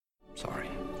Sorry,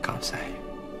 can't say.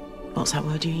 What's that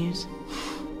word you use?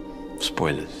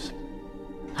 Spoilers.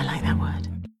 I like that word.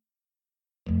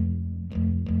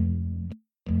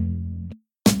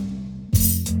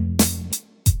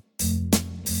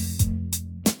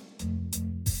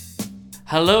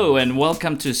 Hello and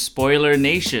welcome to Spoiler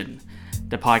Nation,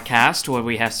 the podcast where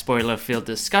we have spoiler-filled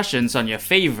discussions on your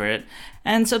favorite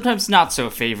and sometimes not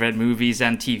so favorite movies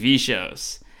and TV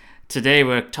shows. Today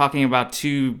we're talking about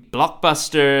two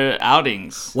blockbuster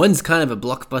outings. One's kind of a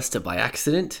blockbuster by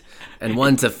accident, and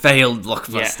one's a failed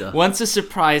blockbuster. Yeah, one's a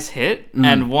surprise hit,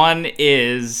 and one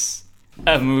is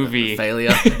a movie.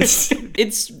 Failure.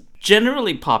 It's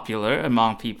generally popular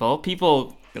among people.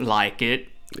 People like it.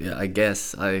 Yeah, I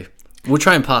guess. We'll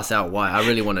try and pass out why. I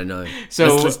really want to know.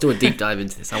 So let's do a deep dive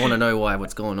into this. I want to know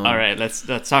what's going on. All right, let's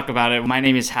talk about it. My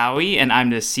name is Howie, and I'm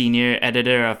the senior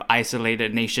editor of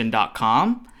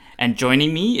IsolatedNation.com. And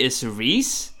joining me is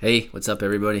Reese. Hey, what's up,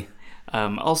 everybody?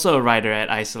 Also a writer at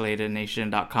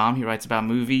IsolatedNation.com. He writes about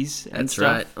movies and That's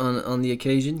stuff. right. On the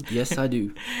occasion, yes, I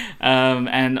do.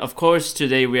 And of course,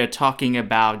 today we are talking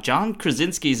about John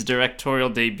Krasinski's directorial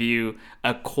debut,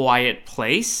 A Quiet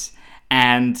Place,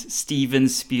 and Steven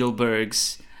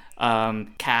Spielberg's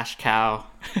cash cow,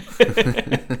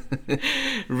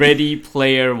 Ready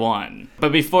Player One.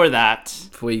 But before that...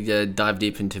 Before we dive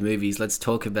deep into movies, let's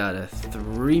talk about a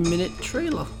 3-minute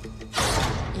trailer.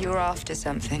 You're after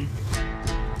something.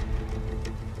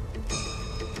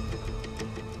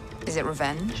 Is it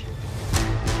revenge?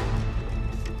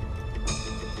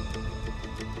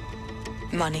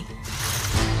 Money?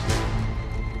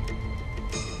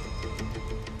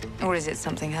 Or is it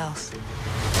something else?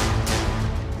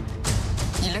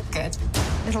 You look good.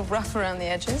 A little rough around the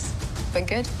edges, but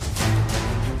good.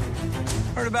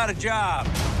 Heard about a job.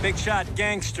 Big shot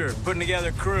gangster putting together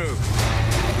a crew.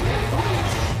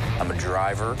 I'm a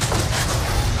driver,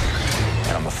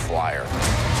 and I'm a flyer.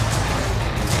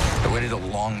 I waited a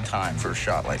long time for a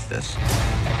shot like this.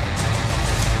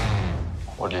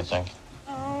 What do you think?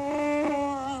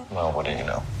 Well, what do you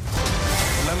know?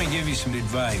 Let me give you some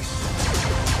advice.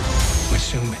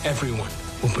 Assume everyone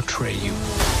will betray you,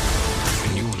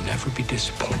 and you will never be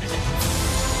disappointed.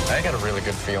 I got a really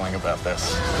good feeling about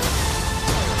this.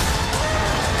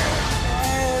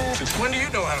 Since when do you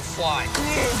know how to fly?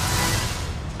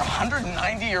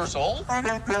 190 years old?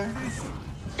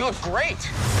 You look great.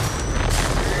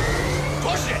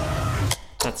 Push it!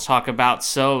 Let's talk about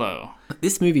Solo.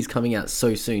 This movie's coming out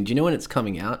so soon. Do you know when it's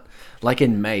coming out? Like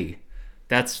in May.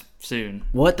 That's soon.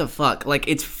 What the fuck? Like,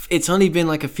 it's only been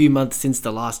like a few months since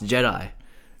The Last Jedi.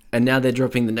 And now they're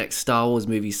dropping the next Star Wars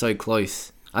movie so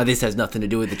close. This has nothing to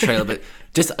do with the trailer, but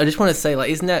I just want to say,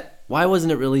 like, why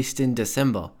wasn't it released in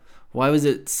December? Why was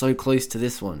it so close to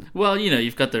this one? Well,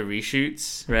 you've got the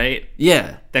reshoots, right?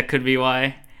 Yeah. That could be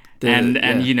why.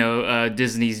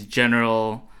 Disney's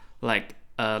general, lack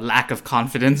of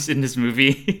confidence in this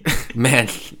movie. Man,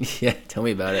 yeah, tell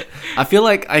me about it. I feel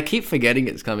like I keep forgetting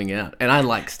it's coming out, and I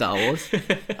like Star Wars.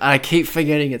 I keep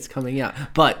forgetting it's coming out,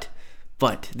 but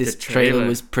this trailer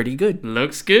was pretty good.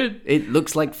 Looks good. It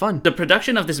looks like fun. The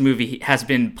production of this movie has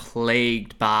been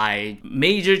plagued by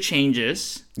major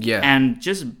changes, and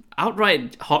just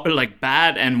outright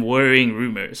bad and worrying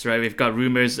rumors. Right, we've got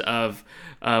rumors of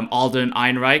Alden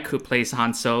Ehrenreich, who plays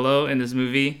Han Solo in this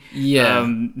movie,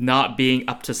 not being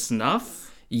up to snuff.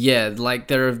 Yeah, like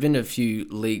there have been a few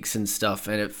leaks and stuff,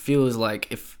 and it feels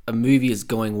like if a movie is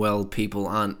going well, people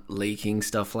aren't leaking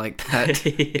stuff like that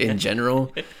in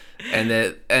general. And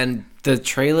the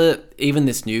trailer, even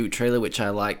this new trailer, which I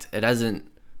liked,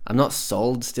 I'm not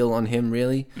sold still on him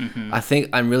really. Mm-hmm. I think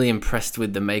I'm really impressed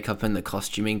with the makeup and the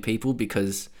costuming people,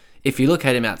 because if you look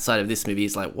at him outside of this movie,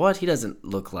 it's like, what? He doesn't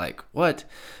look like what?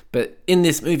 But in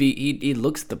this movie, he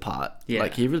looks the part. Yeah.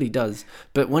 Like, he really does.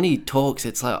 But when he talks,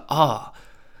 it's like,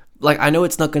 I know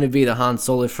it's not going to be the Han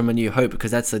Solo from A New Hope,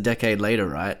 because that's a decade later,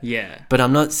 right? Yeah. But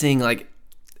I'm not seeing, I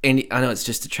know it's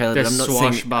just a trailer, but I'm not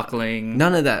swashbuckling. seeing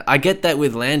none of that. I get that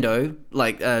with Lando,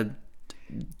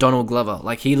 Donald Glover.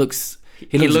 Like, he looks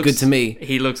good to me.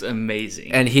 He looks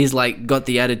amazing. And he's, got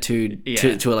the attitude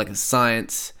to a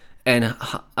science. And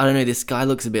I don't know, this guy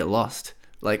looks a bit lost.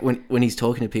 Like, when he's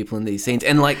talking to people in these scenes.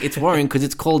 And, it's worrying because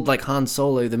it's called, Han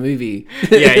Solo, the movie.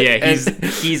 Yeah.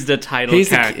 He's the title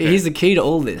character. He's the key to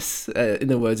all this, in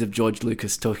the words of George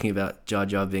Lucas talking about Jar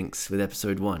Jar Binks with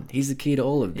Episode 1. He's the key to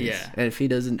all of this. Yeah. And if he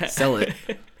doesn't sell it,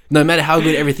 no matter how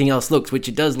good everything else looks, which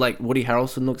it does, Woody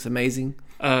Harrelson looks amazing.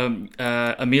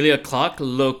 Emilia Clarke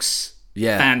looks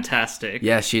fantastic.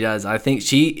 Yeah, she does. I think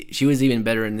she was even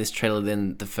better in this trailer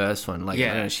than the first one. I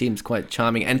don't know, she seems quite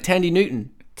charming. And Tandy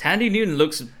Newton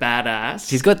looks badass.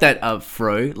 She's got that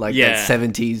fro, that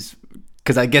 70s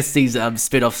Because I guess these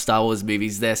spin-off Star Wars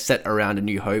movies, they're set around A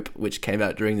New Hope, which came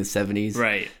out during the 70s.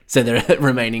 Right. So they're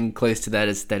remaining close to that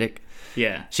aesthetic.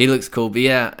 Yeah. She looks cool. But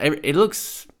yeah, it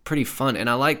looks pretty fun. And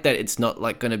I like that it's not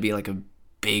like going to be like a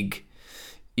big,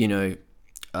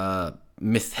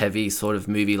 myth-heavy sort of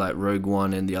movie like Rogue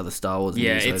One and the other Star Wars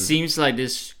movies. Yeah, it seems like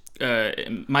this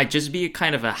might just be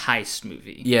kind of a heist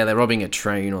movie. Yeah, they're robbing a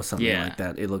train or something like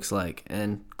that, it looks like.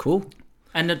 And cool.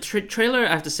 And the trailer, I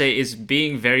have to say, is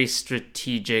being very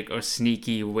strategic or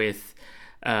sneaky with,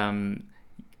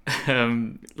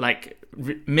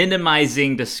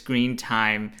 minimizing the screen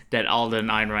time that Alden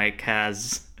Ehrenreich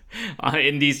has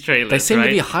in these trailers. They seem right?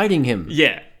 to be hiding him.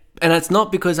 Yeah. And it's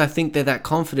not because I think they're that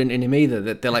confident in him either,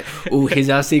 that they're like, oh, here's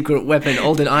our secret weapon,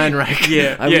 Alden Ehrenreich.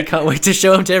 We can't wait to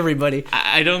show him to everybody.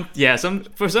 I don't,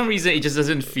 for some reason, it just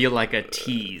doesn't feel like a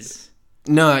tease.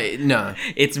 No.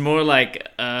 It's more like,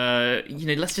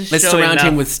 let's surround enough.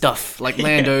 him with stuff like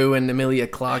Lando and Emilia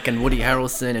Clarke and Woody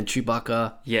Harrelson and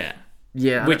Chewbacca. Yeah.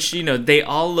 Yeah. Which, they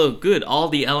all look good. All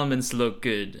the elements look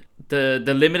good. The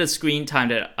limited screen time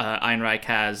that Ehrenreich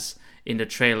has in the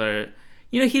trailer,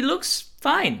 he looks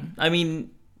fine. I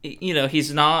mean,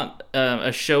 he's not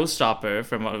a showstopper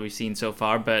from what we've seen so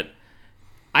far, but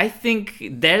I think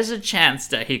there's a chance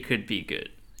that he could be good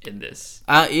in this.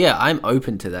 Yeah, I'm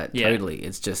open to that totally.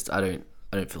 It's just I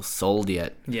don't feel sold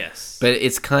yet. Yes. But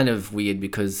it's kind of weird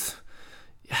because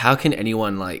how can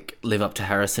anyone live up to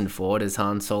Harrison Ford as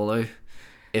Han Solo?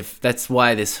 If that's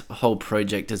why this whole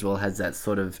project as well has that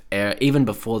sort of air. Even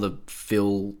before the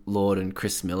Phil Lord and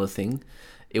Chris Miller thing,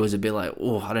 it was a bit like,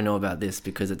 oh, I don't know about this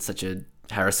because it's such a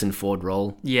Harrison Ford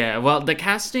role. Yeah, well, the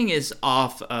casting is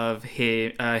off of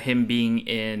him being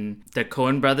in the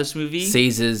Coen Brothers movie,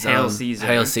 Hail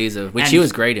Caesar, which he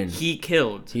was great in. He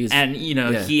killed,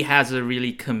 he has a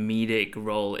really comedic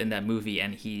role in that movie,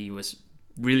 and he was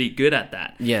really good at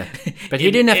that. Yeah, but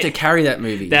he didn't have to carry that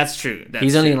movie. That's true.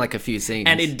 He's only in a few scenes,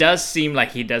 and it does seem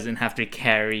like he doesn't have to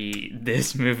carry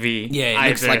this movie. Yeah, it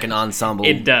looks like an ensemble.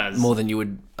 It does more than you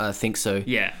would think so.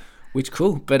 Yeah. Which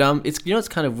cool, but it's it's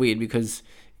kind of weird because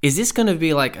is this going to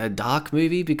be like a dark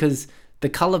movie? Because the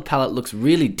color palette looks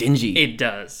really dingy. It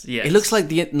does, yes. It looks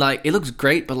like it looks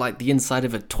great, but like the inside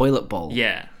of a toilet bowl.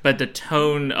 Yeah, but the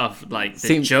tone of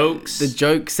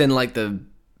jokes and like the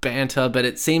banter, but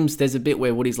it seems there's a bit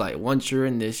where Woody's like, once you're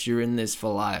in this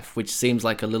for life, which seems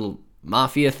like a little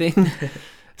mafia thing.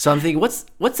 So I'm thinking,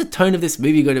 what's the tone of this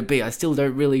movie going to be? I still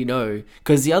don't really know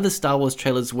because the other Star Wars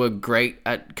trailers were great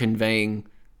at conveying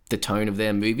the tone of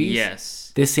their movies.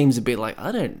 Yes. This seems a bit like,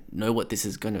 I don't know what this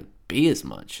is going to be as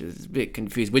much. It's a bit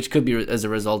confused, which could be as a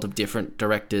result of different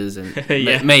directors and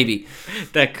maybe.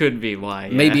 That could be why.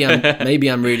 Yeah.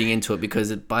 Maybe I'm reading into it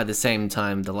because by the same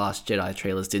time, the Last Jedi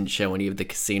trailers didn't show any of the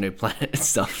Casino Planet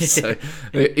stuff. So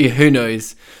who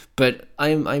knows? But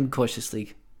I'm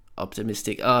cautiously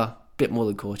optimistic. Bit more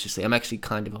than cautiously. I'm actually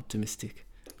kind of optimistic.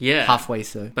 Yeah. Halfway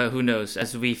so. But who knows?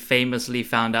 As we famously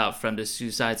found out from the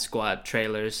Suicide Squad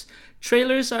trailers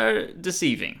are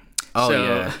deceiving. Oh,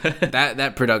 yeah.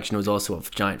 That production was also a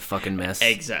giant fucking mess.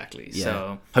 Exactly. Yeah.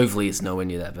 So hopefully it's nowhere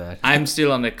near that bad. I'm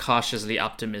still on the cautiously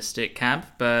optimistic camp,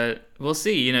 but we'll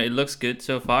see. It looks good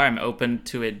so far. I'm open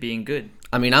to it being good.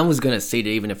 I mean, I was going to see it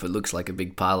even if it looks like a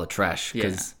big pile of trash.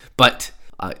 But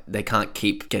they can't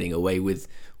keep getting away with,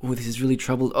 oh, this is really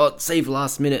troubled. Oh, save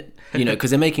last minute. Because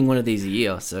they're making one of these a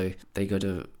year, so they got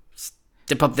to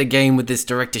step up their game with this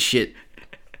director shit.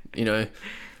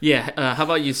 Yeah, how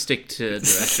about you stick to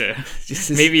director?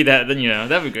 Maybe that'd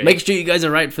be great. Make sure you guys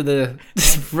are right for the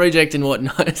project and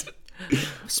whatnot.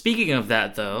 Speaking of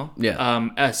that, though,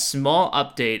 a small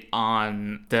update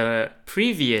on the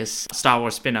previous Star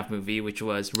Wars spin-off movie, which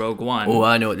was Rogue One. Oh,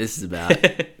 I know what this is about.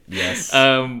 Yes.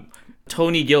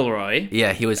 Tony Gilroy.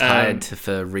 Yeah, he was hired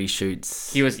for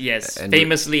reshoots. He was,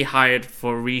 famously hired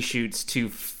for reshoots to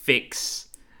fix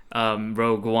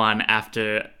Rogue One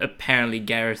after apparently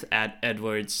Gareth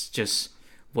Edwards just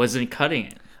wasn't cutting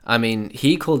it. I mean,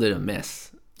 he called it a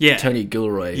mess. Yeah. Tony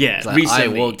Gilroy. Yeah, like,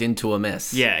 recently. I walked into a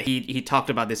mess. Yeah, he talked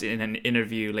about this in an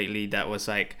interview lately that was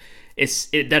like,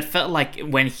 that felt like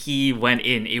when he went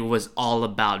in, it was all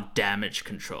about damage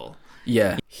control.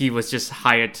 Yeah. He was just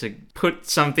hired to put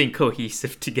something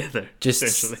cohesive together.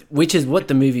 Which is what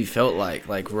the movie felt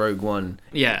like Rogue One.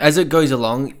 Yeah. As it goes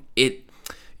along,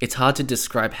 it's hard to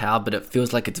describe how, but it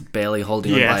feels like it's barely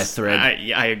holding on by a thread.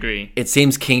 I agree. It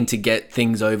seems keen to get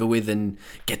things over with and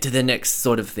get to the next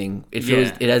sort of thing. It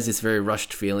feels it has this very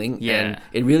rushed feeling. Yeah. And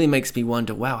it really makes me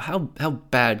wonder, wow, how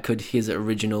bad could his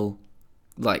original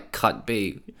cut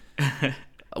be?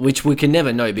 Which we can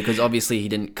never know because obviously he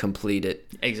didn't complete it.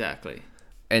 Exactly.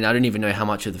 And I don't even know how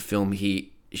much of the film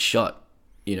he shot.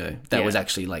 you know, that was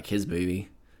actually like his movie.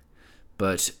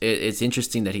 But it's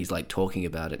interesting that he's like talking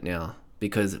about it now,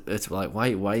 because it's like,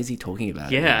 why is he talking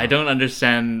about it? Yeah, I don't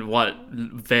understand what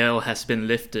veil has been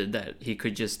lifted that he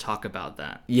could just talk about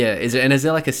that. Yeah, is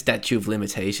there like a statute of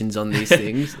limitations on these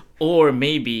things? Or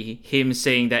maybe him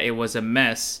saying that it was a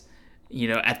mess, you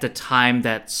know, at the time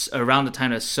that's around the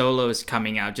time that Solo is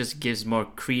coming out, just gives more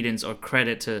credence or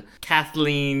credit to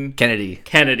Kathleen Kennedy,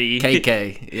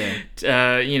 KK,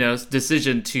 yeah, you know,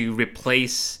 decision to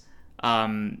replace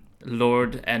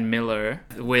Lord and Miller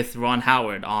with Ron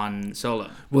Howard on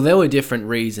Solo. Well, there were different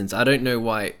reasons. I don't know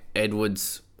why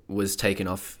Edwards was taken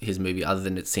off his movie, other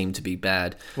than it seemed to be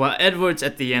bad. Well, Edwards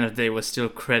at the end of the day was still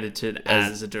credited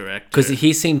as a director, because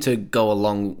he seemed to go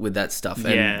along with that stuff,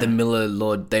 and the Miller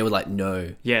Lord, they were like,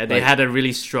 no. Yeah, they had a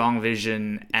really strong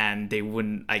vision, and they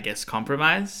wouldn't, I guess,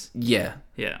 compromise. Yeah.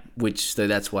 So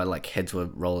that's why like heads were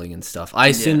rolling and stuff. I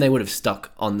assume they would have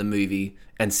stuck on the movie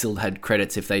and still had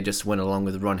credits if they just went along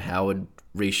with Ron Howard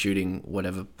reshooting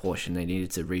whatever portion they needed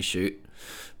to reshoot.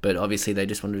 But obviously they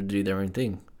just wanted to do their own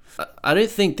thing. I don't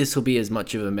think this will be as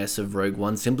much of a mess of Rogue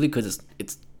One, simply because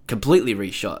it's completely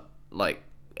reshot, like,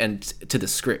 and to the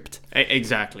script.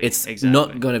 Exactly. It's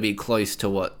not going to be close to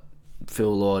what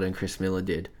Phil Lord and Chris Miller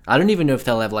did. I don't even know if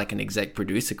they'll have like an exec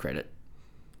producer credit.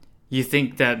 You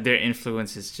think that their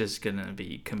influence is just going to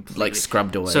be completely like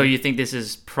scrubbed away? So you think this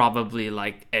is probably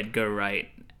like Edgar Wright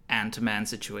Ant-Man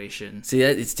situation? See,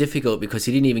 it's difficult because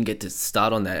he didn't even get to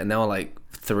start on that, and they were like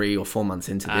 3 or 4 months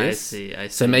into this. I see.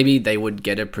 So maybe they would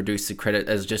get a producer credit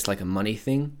as just like a money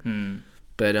thing.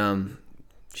 But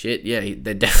shit, yeah,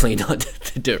 they're definitely not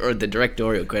the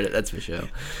directorial credit, that's for sure.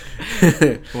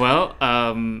 Well,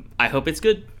 I hope it's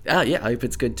good. Yeah, I hope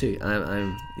it's good too.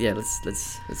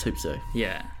 Let's hope so.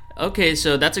 Yeah. Okay,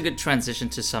 so that's a good transition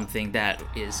to something that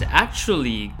is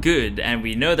actually good, and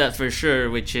we know that for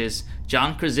sure, which is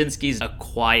John Krasinski's A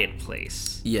Quiet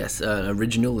Place. Yes, an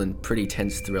original and pretty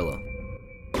tense thriller.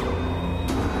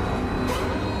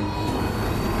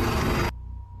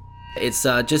 It's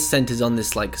just centers on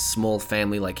this like small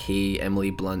family, like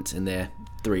Emily Blunt, and their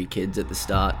 3 kids at the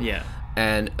start. Yeah.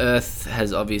 And Earth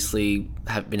has obviously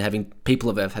people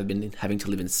of Earth have been having to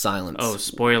live in silence. Oh,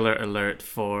 spoiler alert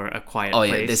for A Quiet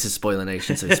Place. Oh yeah, this is Spoiler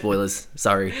Nation, so spoilers.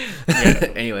 Sorry.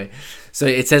 Anyway, so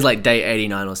it says like day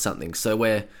 89 or something. So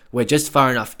we're just far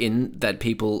enough in that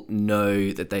people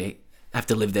know that they have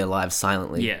to live their lives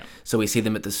silently. Yeah. So we see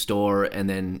them at the store, and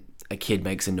then a kid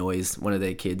makes a noise, one of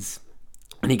their kids,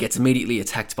 and he gets immediately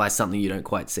attacked by something you don't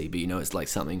quite see, but you know it's like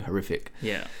something horrific.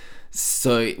 Yeah.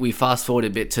 So we fast forward a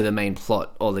bit to the main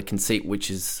plot, or the conceit, which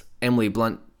is Emily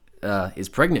Blunt is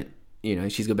pregnant. You know,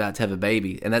 she's about to have a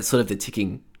baby, and that's sort of the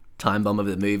ticking time bomb of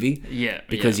the movie. Yeah.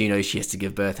 Because you know she has to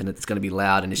give birth, and it's going to be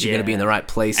loud, and is she going to be in the right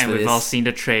place and for this? And we've all seen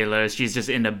the trailers. She's just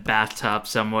in a bathtub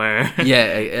somewhere. yeah,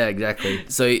 exactly.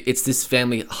 So it's this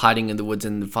family hiding in the woods,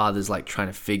 and the father's like trying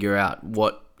to figure out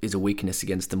what is a weakness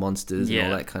against the monsters and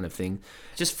all that kind of thing.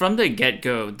 Just from the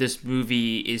get-go, this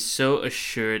movie is so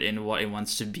assured in what it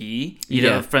wants to be. You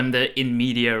know, from the in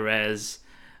media res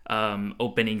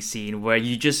opening scene, where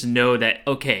you just know that,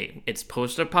 okay, it's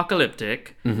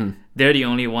post-apocalyptic. Mm-hmm. They're the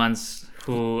only ones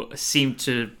who seem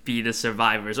to be the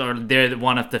survivors, or they're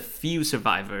one of the few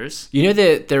survivors. You know,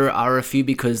 there are a few,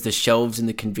 because the shelves in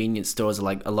the convenience stores are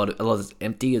like a lot is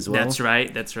empty as well.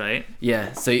 That's right.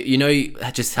 Yeah, so you know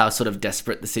just how sort of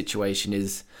desperate the situation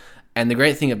is. And the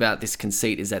great thing about this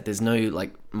conceit is that there's not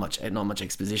much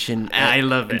exposition. I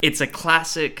love it. It's a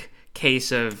classic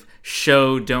case of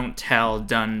show, don't tell,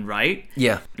 done right.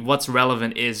 Yeah. What's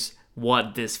relevant is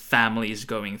what this family is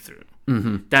going through.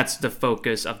 Mm-hmm. That's the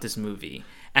focus of this movie.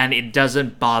 And it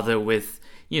doesn't bother with,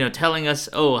 you know, telling us,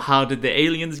 oh, how did the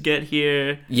aliens get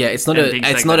here? Yeah, it's not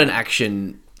an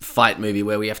action fight movie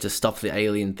where we have to stop the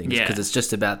alien things, because it's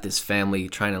just about this family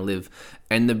trying to live.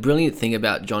 And the brilliant thing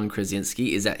about John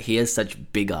Krasinski is that he has such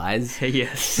big eyes.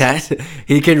 Yes. That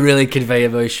he can really convey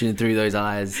emotion through those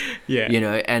eyes. Yeah. You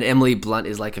know, and Emily Blunt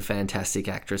is like a fantastic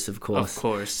actress, of course. Of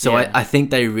course. So I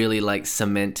think they really like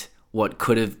cement what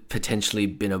could have potentially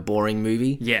been a boring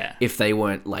movie. Yeah. If they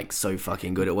weren't like so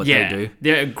fucking good at what they do.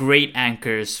 They're great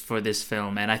anchors for this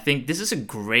film, and I think this is a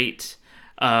great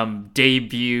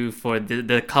debut for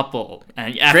the couple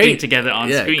and acting together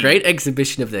on screen. Great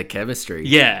exhibition of their chemistry.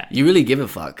 Yeah. You really give a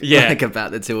fuck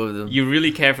about the two of them. You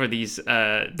really care for this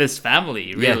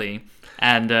family, really.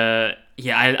 Yeah.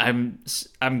 And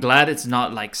I'm glad it's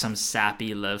not like some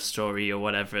sappy love story or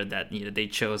whatever that, you know, they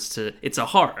chose to. It's a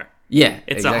horror. Yeah,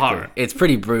 it's a horror. It's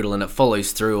pretty brutal, and it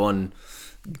follows through on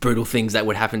brutal things that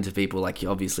would happen to people. Like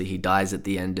obviously he dies at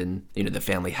the end, and the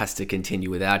family has to continue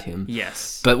without him.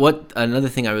 Yes. But another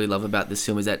thing I really love about this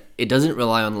film is that it doesn't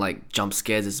rely on like jump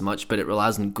scares as much, but it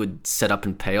relies on good setup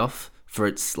and payoff for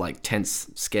its like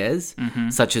tense scares,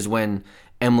 such as when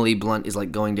Emily Blunt is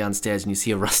like going downstairs and you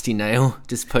see a rusty nail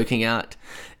just poking out,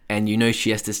 and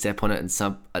she has to step on it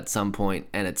at some point,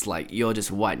 and it's like you're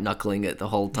just white knuckling it the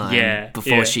whole time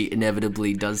before she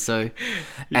inevitably does so.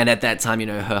 And at that time,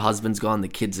 her husband's gone, the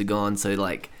kids are gone, so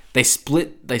like they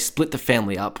split the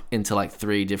family up into like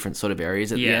 3 different sort of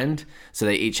areas at the end, so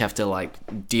they each have to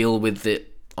like deal with the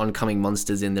oncoming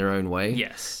monsters in their own way.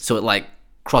 Yes. So it like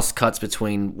cross cuts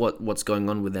between what's going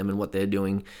on with them and what they're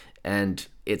doing, and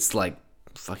it's like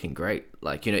fucking great.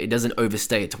 Like it doesn't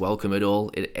overstay its welcome at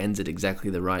all. It ends at exactly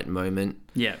the right moment.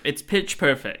 Yeah, it's pitch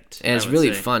perfect, and it's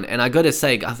really fun. And I gotta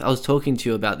say, I was talking to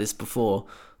you about this before,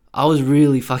 I was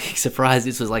really fucking surprised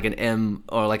this was like an M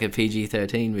or like a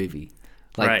PG-13 movie,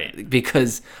 like, right?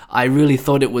 Because I really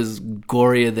thought it was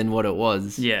gorier than what it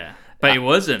was. Yeah. But it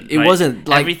wasn't. It wasn't.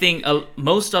 Like, everything.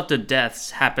 Most of the deaths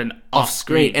happen off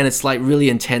screen, and it's like really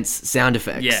intense sound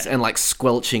effects and like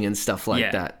squelching and stuff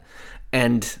like that.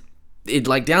 And it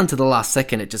like down to the last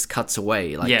second, it just cuts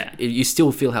away. Like you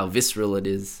still feel how visceral it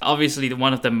is. Obviously,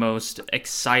 one of the most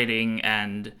exciting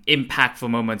and impactful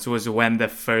moments was when the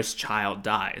first child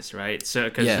dies, right? So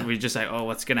because we're just like, oh,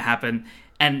 what's gonna happen?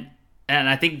 And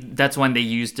I think that's when they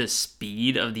use the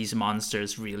speed of these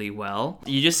monsters really well.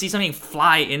 You just see something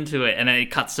fly into it, and then it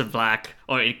cuts to black,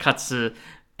 or it cuts to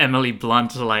Emily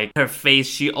Blunt, like her face.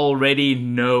 She already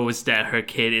knows that her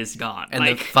kid is gone. And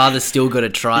like, the father's still got to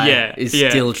try.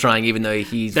 Still trying, even though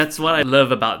he's... That's what I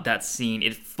love about that scene.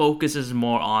 It focuses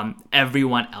more on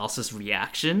everyone else's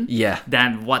reaction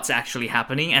than what's actually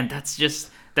happening. And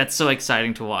that's so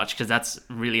exciting to watch, because that's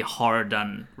really horror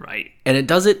done right. And it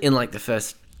does it in like the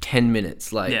first 10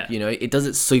 minutes, like it does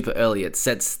it super early. It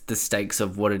sets the stakes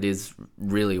of what it is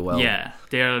really well.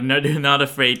 They're not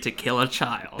afraid to kill a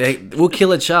child. We'll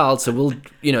kill a child, so we'll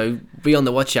be on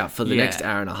the watch out for the next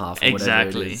hour and a half or whatever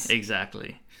it is.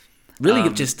 Exactly Really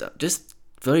just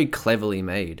very cleverly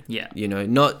made.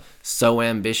 Not so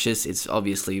ambitious. It's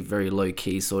obviously a very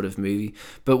low-key sort of movie,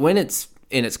 but when it's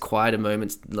in its quieter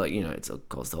moments, like it's of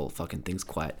course the whole fucking thing's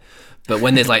quiet, but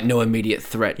when there's like no immediate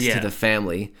threat to the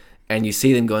family, and you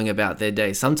see them going about their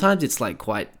day, sometimes it's like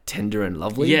quite tender and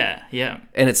lovely. Yeah.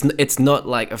 And it's not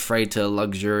like afraid to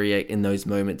luxuriate in those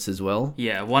moments as well.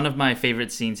 Yeah, one of my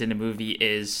favorite scenes in the movie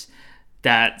is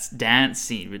that dance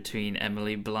scene between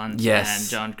Emily Blunt and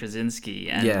John Krasinski.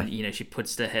 And, she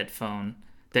puts the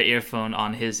earphone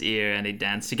on his ear, and they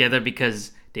dance together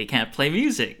because they can't play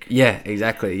music. Yeah,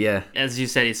 exactly, yeah. As you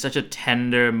said, it's such a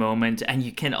tender moment, and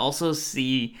you can also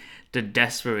see the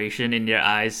desperation in your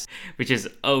eyes, which is,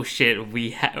 oh shit,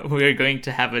 we're going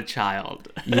to have a child.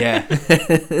 Yeah.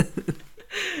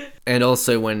 And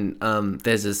also when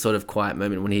there's a sort of quiet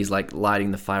moment when he's like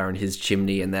lighting the fire on his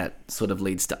chimney, and that sort of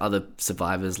leads to other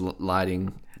survivors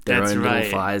lighting their own little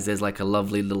fires. There's like a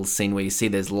lovely little scene where you see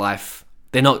there's life.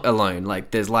 They're not alone.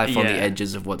 Like there's life on the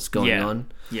edges of what's going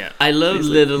on. Yeah, I love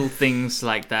little things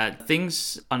like that.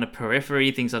 Things on the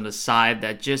periphery, things on the side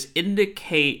that just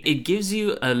indicate, it gives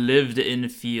you a lived-in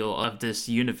feel of this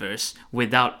universe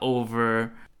without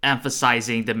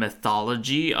over-emphasizing the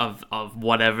mythology of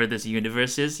whatever this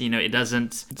universe is. It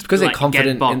doesn't. It's because they're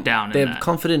confident. Get bogged down. They're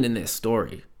confident in their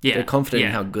story. Yeah, they're confident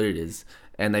in how good it is,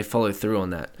 and they follow through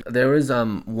on that. There is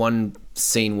one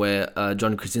scene where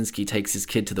John Krasinski takes his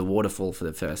kid to the waterfall for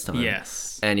the first time. Yes.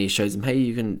 And he shows him, hey,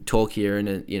 you can talk here,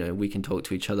 and we can talk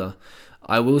to each other.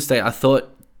 I will say, I thought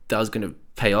that was going to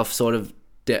pay off sort of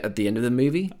at the end of the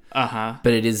movie. Uh-huh.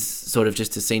 But it is sort of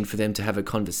just a scene for them to have a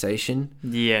conversation.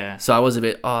 Yeah. So I was a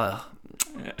bit,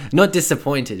 not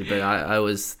disappointed, but I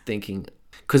was thinking,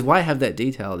 because why have that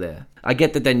detail there? I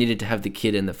get that they needed to have the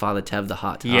kid and the father to have the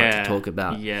heart to heart to talk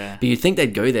about. Yeah. But you'd think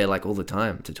they'd go there like all the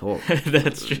time to talk.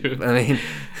 That's true.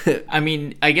 I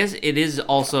mean, I guess it is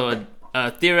also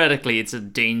theoretically it's a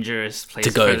dangerous place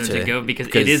for them to go because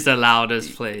it is the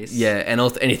loudest place. Yeah, and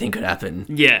also anything could happen.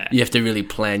 Yeah. You have to really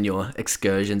plan your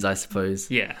excursions, I suppose.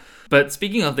 Yeah. But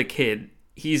speaking of the kid,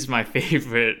 he's my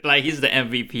favorite. Like, he's the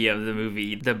MVP of the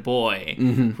movie. The boy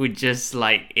who just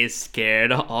like is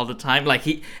scared all the time. Like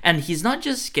he's not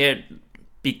just scared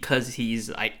because he's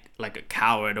like a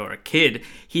coward or a kid.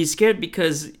 He's scared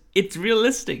because it's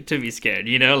realistic to be scared.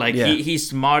 Like he's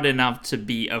smart enough to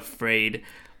be afraid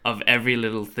of every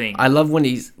little thing. I love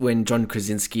when John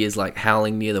Krasinski is like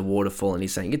howling near the waterfall and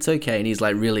he's saying it's okay, and he's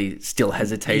like really still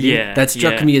hesitating. Yeah, that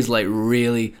struck me as like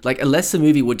really like, unless the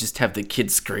movie would just have the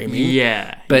kid screaming.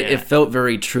 But it felt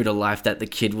very true to life that the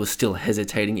kid was still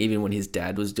hesitating even when his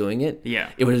dad was doing it. Yeah,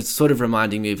 it was sort of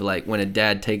reminding me of like when a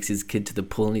dad takes his kid to the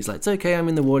pool and he's like, it's okay, I'm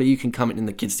in the water, you can come in, and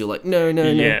the kid's still like, no. And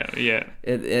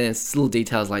it's little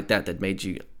details like that made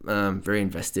you very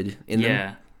invested in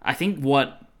them. I think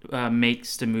what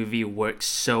makes the movie work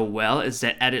so well is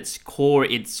that at its core,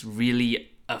 it's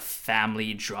really a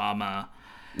family drama.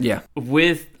 Yeah.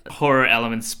 With horror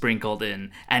elements sprinkled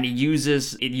in, and it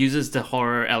uses the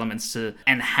horror elements to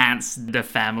enhance the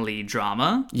family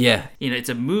drama. Yeah. It's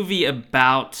a movie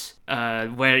about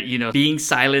where, being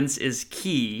silent is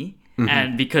key. Mm-hmm.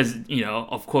 And because,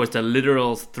 of course, the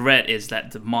literal threat is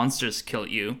that the monsters kill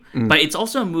you. Mm. But it's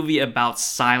also a movie about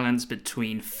silence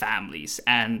between families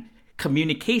and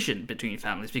communication between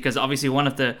families, because obviously one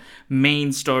of the main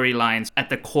storylines at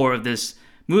the core of this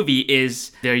movie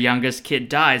is their youngest kid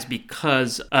dies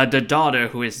because the daughter,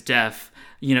 who is deaf,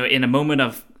 in a moment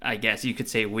of, I guess you could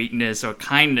say, weakness or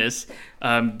kindness,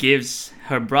 gives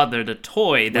her brother the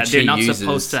toy that they're not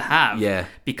supposed to have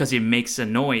because it makes a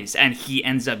noise, and he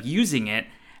ends up using it.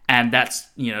 And that's,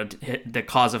 the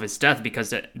cause of his death,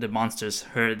 because the monsters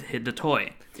hit the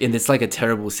toy. And it's like a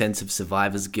terrible sense of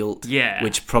survivor's guilt,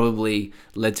 which probably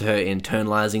led to her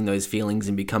internalizing those feelings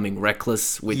and becoming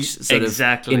reckless, which sort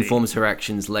of informs her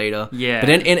actions later. Yeah. But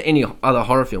in any other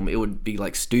horror film, it would be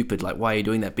like stupid, like, why are you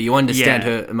doing that? But you understand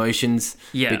her emotions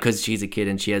because she's a kid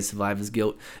and she has survivor's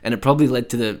guilt. And it probably led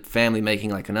to the family making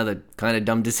like another kind of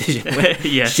dumb decision where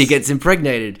she gets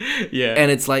impregnated. Yeah.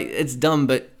 And it's like, it's dumb,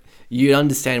 but you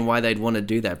understand why they'd want to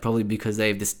do that, probably because they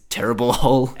have this terrible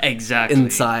hole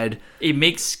inside. It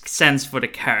makes sense for the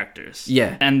characters.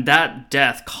 Yeah. And that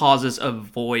death causes a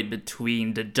void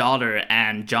between the daughter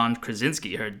and John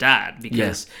Krasinski, her dad,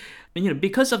 because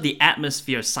because of the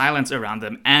atmosphere, silence around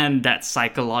them, and that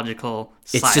psychological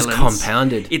silence. It's just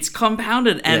compounded. It's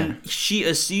compounded, and she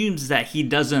assumes that he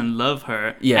doesn't love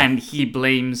her, and he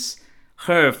blames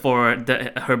her for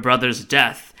her brother's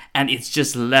death, and it's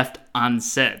just left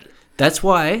unsaid. That's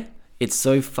why it's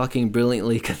so fucking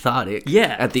brilliantly cathartic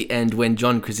at the end when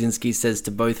John Krasinski says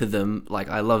to both of them, like,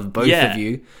 I love both of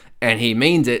you, and he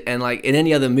means it. And like in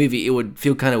any other movie, it would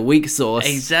feel kind of weak sauce.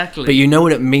 Exactly. But you know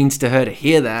what it means to her to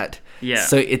hear that. Yeah.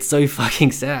 So it's so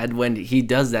fucking sad when he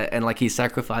does that, and like he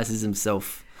sacrifices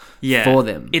himself for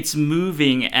them. It's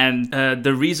moving, and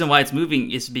the reason why it's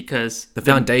moving is because the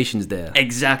foundation's there.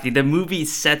 Exactly. The movie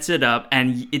sets it up,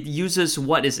 and it uses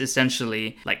what is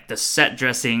essentially like the set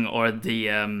dressing or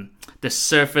the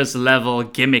surface level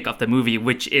gimmick of the movie,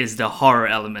 which is the horror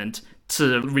element,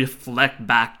 to reflect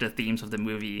back the themes of the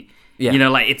movie. Yeah.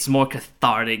 Like it's more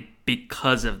cathartic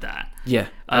because of that. Yeah,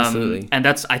 absolutely. And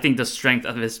that's, I think, the strength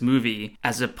of this movie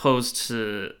as opposed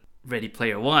to Ready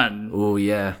Player One. Oh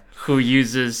yeah. Who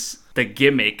uses the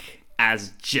gimmick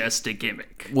as just a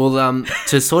gimmick. Well,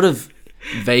 to sort of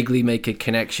vaguely make a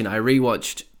connection, I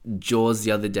rewatched Jaws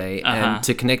the other day, and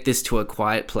to connect this to A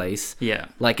Quiet Place,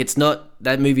 like it's not,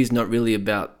 that movie's not really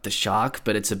about the shark,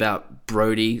 but it's about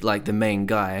Brody, like the main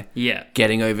guy,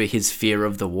 getting over his fear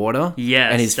of the water,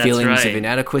 and his feelings of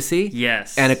inadequacy.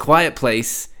 Yes. And A Quiet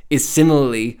Place is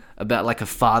similarly about like a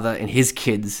father and his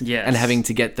kids, and having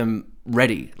to get them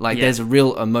ready. Like there's a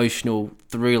real emotional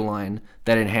through line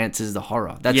that enhances the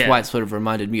horror. That's why it sort of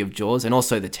reminded me of Jaws, and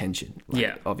also the tension.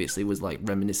 Like, obviously was like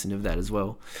reminiscent of that as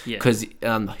well. Because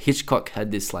Hitchcock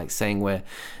had this like saying where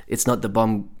it's not the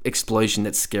bomb explosion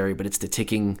that's scary, but it's the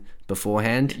ticking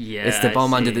beforehand. It's the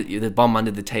bomb under the bomb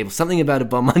under the table. Something about a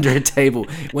bomb under a table.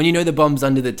 When you know the bomb's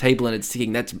under the table and it's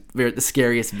ticking, that's the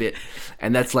scariest bit.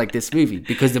 And that's like this movie,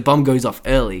 because the bomb goes off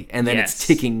early and then it's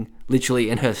ticking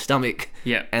literally in her stomach.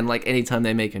 And like anytime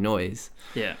they make a noise.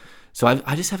 So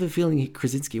I just have a feeling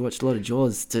Krasinski watched a lot of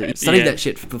Jaws to study that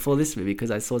shit before this movie,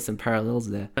 because I saw some parallels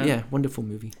there. Wonderful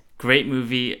movie. Great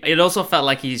movie. It also felt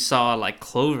like he saw like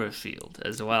Cloverfield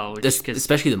as well.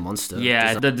 Especially the monster.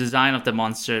 Yeah, the design of the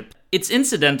monster. It's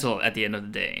incidental at the end of the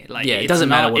day. Like, it doesn't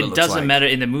matter what it looks like. It doesn't matter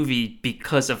in the movie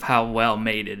because of how well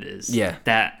made it is. Yeah.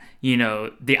 That,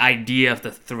 the idea of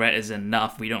the threat is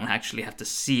enough. We don't actually have to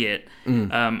see it.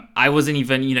 I wasn't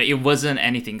even, it wasn't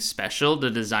anything special,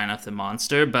 the design of the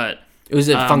monster, but it was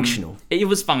functional. It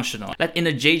was functional. Like in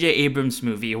a J.J. Abrams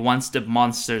movie, once the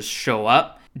monsters show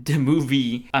up, the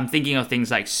movie, I'm thinking of things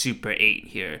like Super 8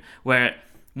 here, where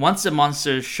once the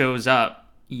monster shows up,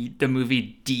 the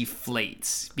movie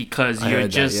deflates, because you're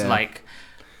just like,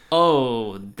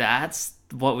 oh, that's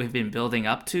what we've been building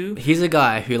up to. He's a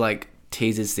guy who like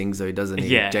teases things though, doesn't he?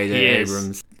 Yeah, J.J. he is.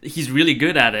 Abrams. He's really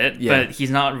good at it, Yeah. but he's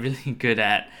not really good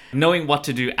at knowing what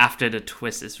to do after the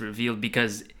twist is revealed,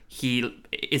 because he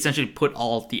essentially put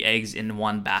all the eggs in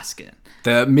one basket.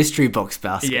 The mystery box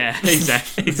basket. Yeah,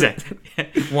 exactly.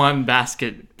 One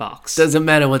basket box. Doesn't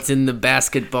matter what's in the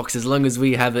basket box as long as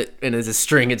we have it and there's a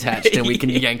string attached and we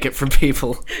can yank it from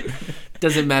people.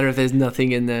 Doesn't matter if there's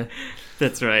nothing in there.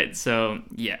 That's right. So,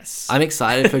 yes. I'm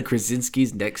excited for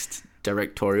Krasinski's next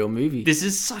directorial movie. This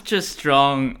is such a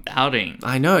strong outing.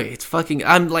 I know, it's fucking...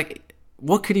 I'm like,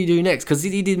 what could he do next? Because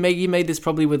he made this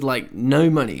probably with like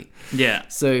no money. Yeah.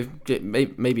 So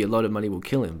maybe a lot of money will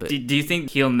kill him. But Do you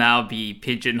think he'll now be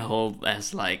pigeonholed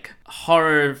as like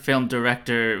horror film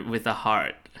director with a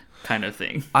heart kind of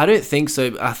thing? I don't think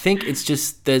so. I think it's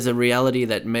just there's a reality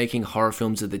that making horror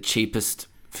films are the cheapest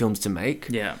films to make.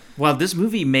 Yeah. Well, this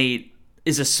movie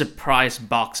is a surprise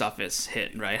box office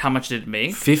hit, right? How much did it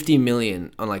make? 50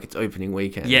 million on like its opening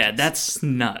weekend. Yeah, that's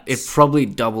nuts. It probably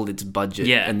doubled its budget.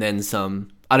 Yeah. And then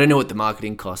some. I don't know what the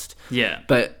marketing cost. Yeah.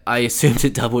 But I assumed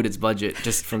it doubled its budget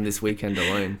just from this weekend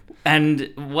alone.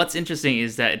 And what's interesting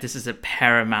is that this is a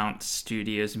Paramount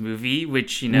Studios movie,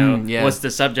 which, was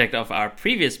the subject of our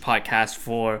previous podcast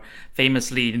for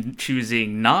famously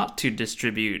choosing not to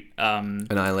distribute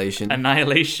Annihilation.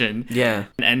 Yeah.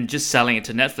 And just selling it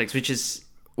to Netflix, which is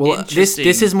well, this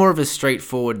is more of a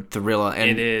straightforward thriller, and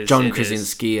it is, John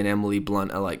Krasinski and Emily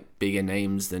Blunt are like bigger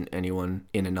names than anyone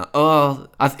in another.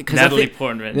 Natalie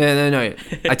Portman. No.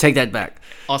 I take that back.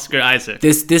 Oscar Isaac.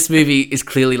 This movie is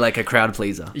clearly like a crowd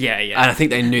pleaser. Yeah. And I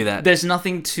think they knew that. There's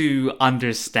nothing to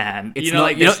understand. You're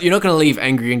not going to leave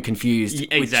angry and confused,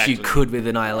 exactly. which you could with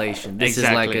Annihilation. This is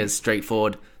like a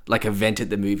straightforward, like event at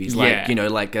the movies, like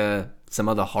some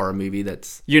other horror movie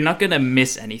that's. You're not going to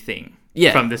miss anything.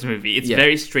 From this movie. It's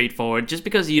very straightforward, just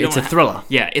because it's a thriller.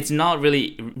 It's not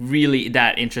really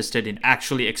that interested in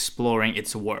actually exploring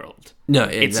its world. No,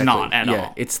 exactly. It's not at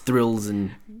all. It's thrills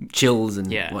and chills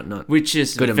and whatnot. Which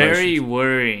is very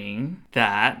worrying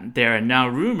that there are now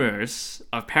rumors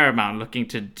of Paramount looking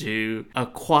to do A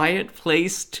Quiet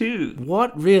Place 2.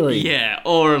 What, really? Yeah,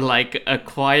 or like A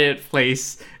Quiet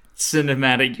Place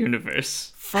cinematic universe.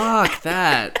 Fuck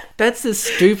that. That's the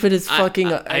stupidest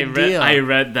fucking idea. I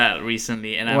read that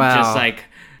recently, and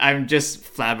I'm just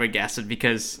flabbergasted,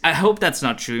 because I hope that's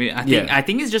not true. I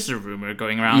think it's just a rumor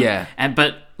going around. Yeah.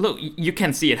 But look, you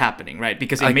can see it happening, right?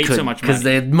 Because it made so much money. Because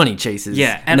they're money chasers.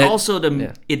 Yeah, and also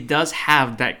it does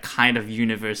have that kind of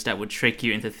universe that would trick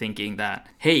you into thinking that,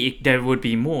 hey, there would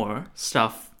be more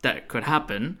stuff that could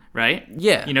happen, right?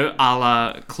 Yeah. A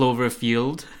la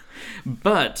Cloverfield.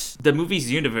 But the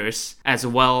movie's universe, as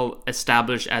well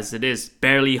established as it is,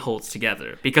 barely holds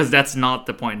together, because that's not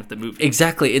the point of the movie.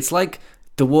 Exactly. It's like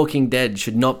The Walking Dead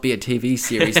should not be a TV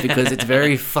series, because it's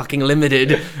very fucking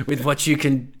limited with what you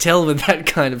can tell with that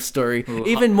kind of story. Ooh,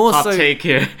 even more hot so. Take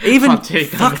here.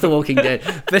 Fuck The Walking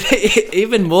Dead. But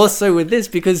even more so with this,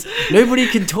 because nobody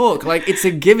can talk. Like, it's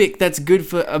a gimmick that's good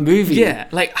for a movie. Yeah.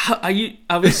 Like,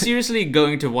 are we seriously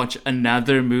going to watch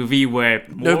another movie where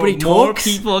nobody talks?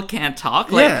 More people can't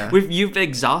talk? Like, you've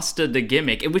exhausted the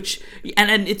gimmick, and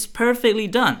it's perfectly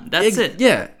done. That's it.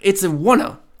 Yeah. It's a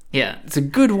one-er. Yeah. It's a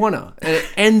good one-er, and it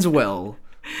ends well.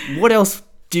 What else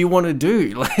do you want to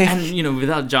do? Like, and,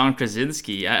 without John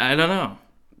Krasinski, I don't know.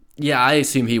 Yeah, I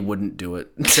assume he wouldn't do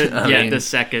it. The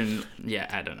second... Yeah,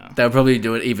 I don't know. They'll probably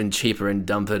do it even cheaper and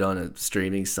dump it on a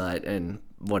streaming site and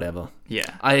whatever.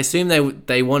 Yeah. I assume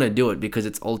they want to do it because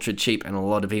it's ultra cheap, and a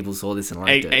lot of people saw this and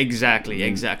liked it. Exactly.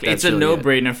 It's a really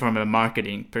no-brainer from a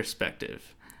marketing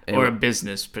perspective or a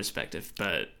business perspective,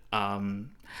 but...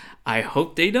 I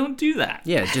hope they don't do that.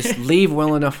 Yeah, just leave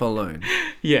well enough alone.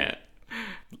 Yeah.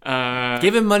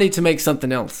 Give him money to make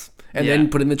something else. And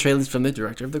then put in the trailers from the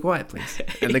director of The Quiet Place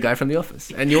and the guy from The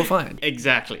Office. And you're fine.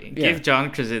 Exactly. Yeah. Give John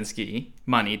Krasinski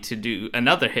money to do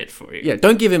another hit for you. Yeah,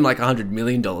 don't give him like $100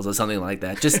 million or something like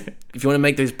that. Just, if you want to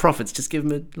make those profits, just give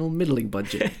him a little middling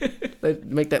budget.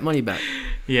 Make that money back.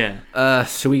 Yeah.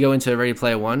 Should we go into Ready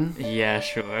Player One? Yeah,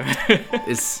 sure.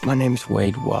 My name's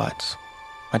Wade Watts.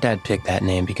 My dad picked that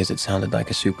name because it sounded like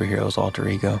a superhero's alter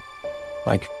ego,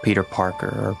 like Peter Parker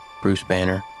or Bruce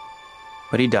Banner.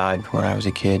 But he died when I was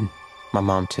a kid, my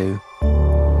mom too.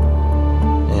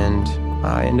 And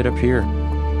I ended up here,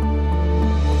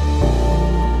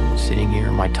 sitting here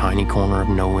in my tiny corner of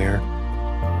nowhere.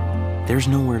 There's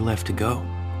nowhere left to go.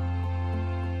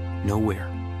 Nowhere.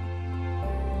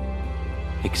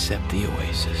 Except the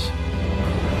Oasis.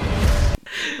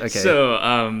 Okay.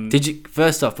 So, did you,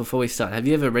 first off, before we start, have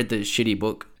you ever read the shitty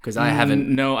book? Because I haven't.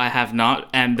 No, I have not.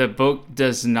 And the book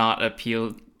does not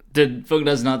appeal. The book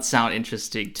does not sound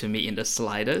interesting to me in the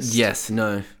slightest. Yes,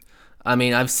 no. I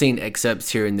mean, I've seen excerpts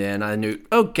here and there, and I knew,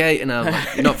 okay, and I'm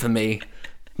like, not for me.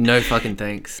 No fucking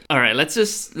thanks. All right, let's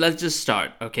just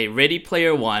start. Okay, Ready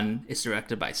Player One is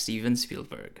directed by Steven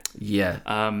Spielberg. Yeah.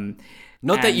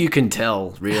 Not that you can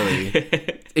tell, really.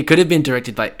 It could have been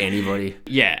directed by anybody.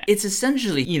 Yeah, it's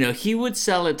essentially, he would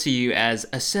sell it to you as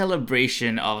a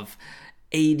celebration of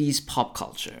 80s pop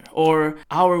culture, or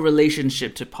our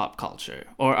relationship to pop culture,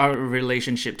 or our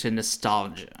relationship to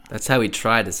nostalgia. That's how he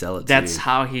tried to sell it to you. That's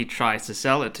how he tries to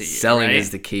sell it to you. Selling right?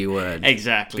 is the key word.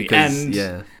 Exactly. Because,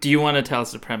 and do you want to tell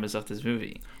us the premise of this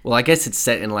movie? Well, I guess it's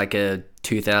set in like a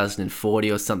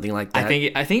 2040 or something like that.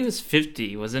 I think it was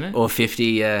 50, wasn't it? Or 50,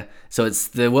 yeah. So it's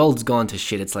the world's gone to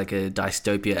shit. It's like a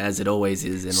dystopia, as it always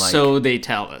is. And like, so they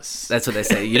tell us. That's what they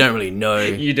say. You don't really know.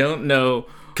 You don't know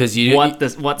because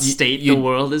what state the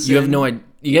world is in. You have no idea.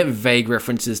 You get vague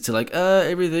references to like,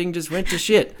 everything just went to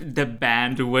shit. The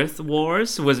bandwidth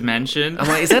wars was mentioned. I'm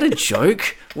like, is that a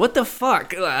joke? What the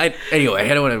fuck? Anyway,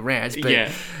 I don't want to rant, but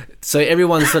yeah. So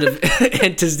everyone sort of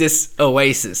enters this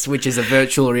oasis, which is a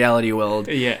virtual reality world.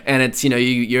 Yeah. And it's,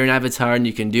 you're an avatar and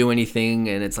you can do anything,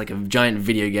 and it's like a giant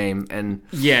video game. And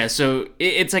yeah, so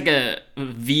it's like a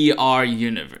VR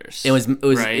universe. It was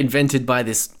right? invented by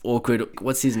this awkward,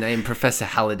 what's his name? Professor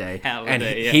Halliday. And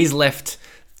he's left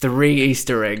 3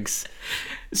 Easter eggs.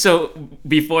 So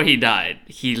before he died,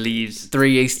 he leaves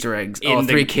 3 Easter eggs,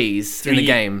 3 keys in the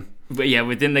game. Yeah,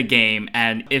 within the game.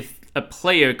 And if a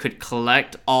player could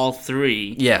collect all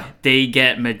 3, they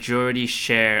get majority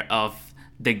share of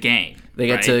the game. They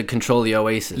get to control the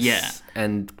oasis. Yeah.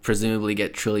 And presumably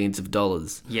get trillions of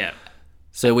dollars. Yeah.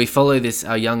 So we follow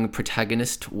our young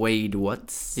protagonist, Wade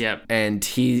Watts. Yep. And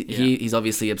he's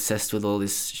obviously obsessed with all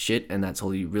this shit, and that's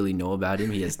all you really know about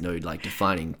him. He has no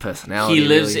defining personality. He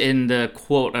lives in the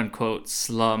quote unquote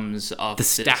slums of the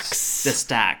stacks. The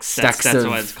stacks. Stacks that's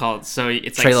what it's called. So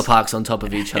it's trailer parks on top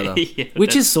of each other,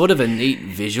 which is sort of a neat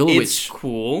visual. It's which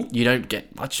cool. You don't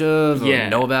get much of or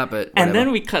know about, but whatever. And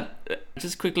then we cut.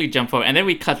 Just quickly jump forward, and then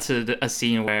we cut to a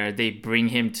scene where they bring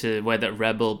him to where the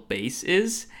rebel base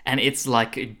is, and it's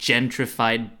like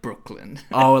gentrified Brooklyn.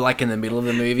 Oh, like in the middle of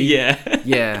the movie? Yeah.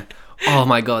 Yeah. Oh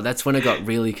my god, that's when it got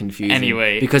really confusing.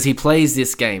 Anyway. Because he plays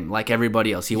this game like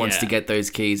everybody else. He wants to get those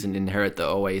keys and inherit the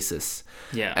oasis.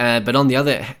 Yeah. But on the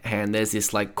other hand, there's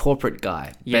this like corporate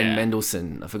guy, Ben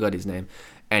Mendelsohn, I forgot his name,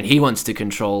 and he wants to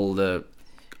control the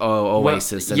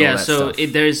oasis and all that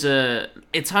stuff.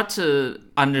 It's hard to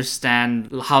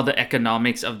understand how the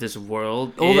economics of this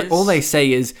world all they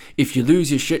say is, if you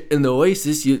lose your shit in the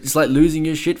oasis, it's like losing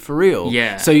your shit for real.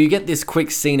 Yeah. So you get this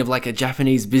quick scene of like a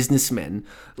Japanese businessman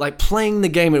like playing the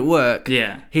game at work.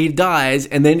 Yeah. He dies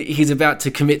and then he's about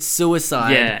to commit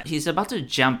suicide. Yeah. He's about to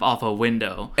jump off a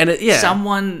window. And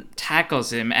someone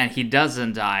tackles him and he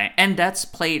doesn't die. And that's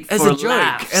played as for a joke.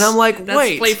 laughs. And I'm like,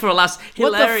 that's played for laughs.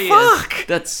 Hilarious. What the fuck?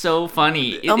 That's so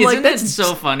funny. Isn't it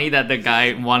so funny that the guy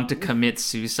wanted to commit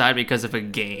suicide because of a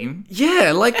game?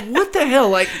 Yeah, like what the hell?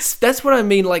 Like that's what I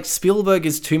mean. Like Spielberg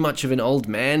is too much of an old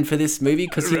man for this movie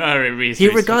because he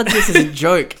regards this as a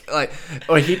joke.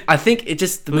 I think it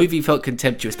just the movie felt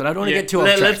contemptuous. But I don't want to get too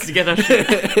off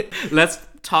track. Let's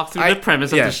talk through the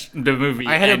premise of the movie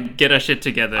and get our shit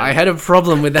together. I had a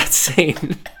problem with that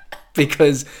scene.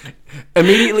 Because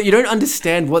immediately you don't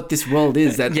understand what this world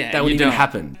is that would even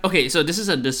happen. Okay, so this is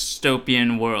a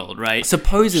dystopian world, right?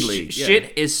 Supposedly.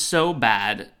 Shit is so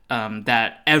bad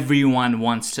that everyone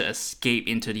wants to escape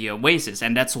into the oasis,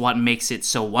 and that's what makes it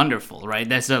so wonderful, right?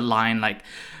 There's a line like,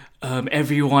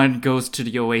 everyone goes to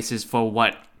the oasis for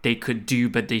what they could do,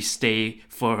 but they stay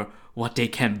for what they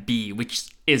can be, which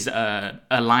is a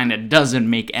line that doesn't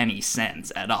make any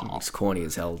sense at all. It's corny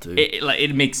as hell too.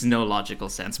 It makes no logical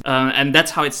sense, and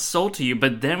that's how it's sold to you.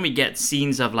 But then we get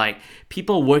scenes of like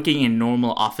people working in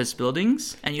normal office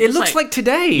buildings, and it looks like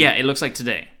today. Yeah, it looks like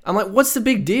today. I'm like, what's the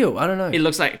big deal? I don't know. It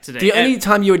looks like today. The only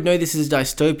time you would know this is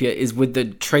dystopia is with the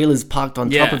trailers parked on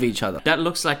top of each other. That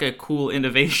looks like a cool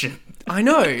innovation. I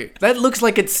know. That looks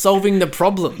like it's solving the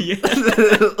problem. Yeah.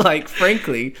 Like,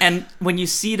 frankly. And when you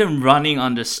see them running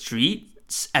on the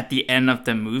streets at the end of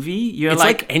the movie, you're it's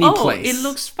like any place. It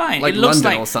looks fine. Like it looks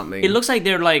London like, or something. It looks like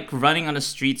they're like running on the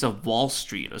streets of Wall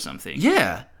Street or something.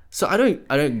 Yeah. So I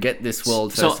don't get this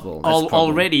world, first of all.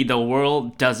 Already the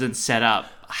world doesn't set up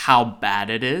how bad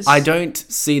it is. I don't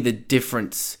see the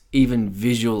difference, even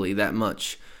visually, that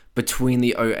much between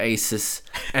the Oasis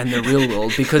and the real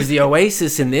world, because the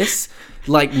Oasis in this,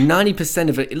 like 90%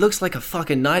 of it looks like a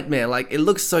fucking nightmare. Like it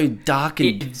looks so dark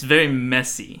and it's very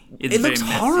messy. It looks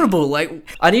horrible. Like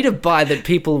I need to buy that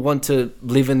people want to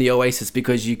live in the Oasis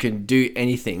because you can do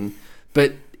anything,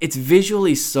 but it's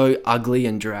visually so ugly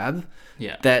and drab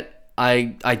that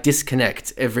I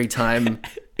disconnect every time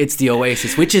it's the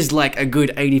Oasis, which is like a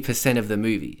good 80% of the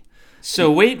movie.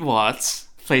 So Wade Watts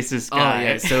plays this guy. Oh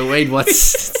yeah, so Wade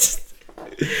Watts.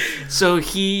 So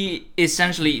he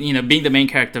essentially, being the main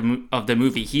character of the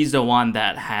movie, he's the one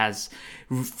that has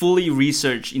fully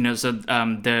researched, so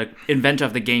the inventor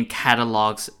of the game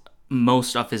catalogs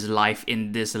most of his life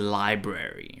in this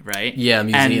library, right? Yeah, a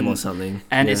museum or something.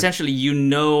 And yeah.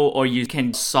 essentially, or you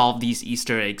can solve these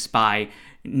Easter eggs by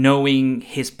knowing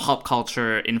his pop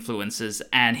culture influences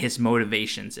and his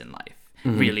motivations in life.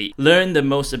 Really learn the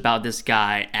most about this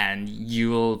guy and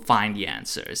you'll find the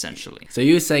answer, essentially. So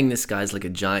you were saying this guy's like a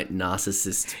giant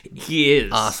narcissist. He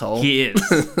is. Asshole. He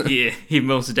is. he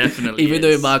most definitely Even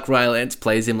is. though Mark Rylance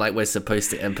plays him like we're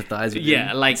supposed to empathize with him.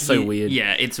 Yeah, like it's so weird.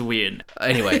 Yeah, it's weird.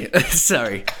 Anyway,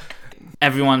 sorry.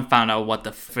 Everyone found out what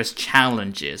the first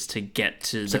challenge is to get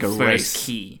to the like a first race.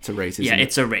 key. It's a race, isn't Yeah, it?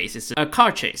 it's a race. It's a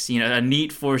car chase, a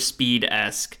Need for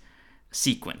Speed-esque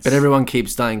sequence. But everyone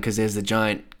keeps dying because there's the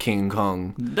giant King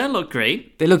Kong. That looked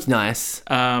great. They looked nice.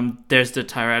 There's the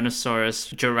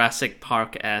Tyrannosaurus Jurassic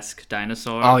Park-esque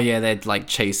dinosaur. Oh yeah, they're like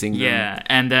chasing them. Yeah,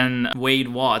 and then Wade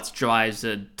Watts drives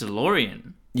a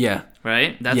DeLorean, Yeah.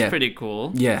 right? That's Yeah. pretty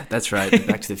cool. Yeah, that's right.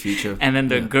 Back to the Future. And then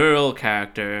the girl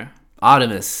character,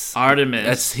 Artemis.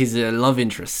 Artemis. He's a love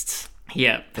interest.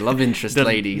 Yeah. The love interest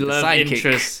lady. The Love sidekick.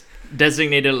 interest.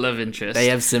 Designated love interest. They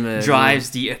have some...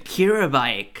 drives the Akira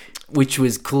bike. Which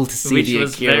was cool to see. Which the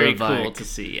was Akira very bike. cool to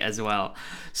see as well.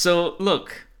 So,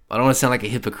 look... I don't want to sound like a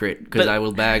hypocrite because I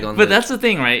will bag on. But that's the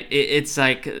thing, right? It's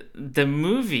like the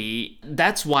movie.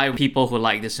 That's why people who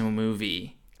like this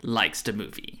movie likes the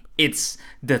movie. It's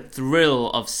the thrill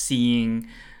of seeing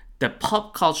the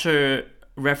pop culture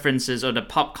references or the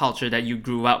pop culture that you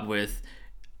grew up with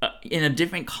in a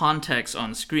different context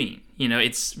on screen.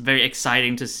 It's very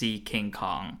exciting to see King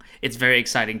Kong. It's very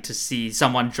exciting to see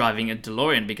someone driving a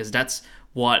DeLorean because that's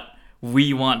what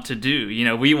we want to do.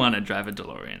 We want to drive a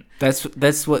DeLorean.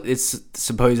 That's what it's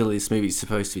supposedly this movie's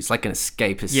supposed to be. It's like an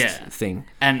escapist thing.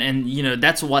 And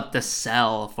that's what the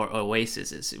sell for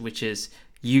Oasis is, which is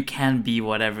you can be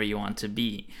whatever you want to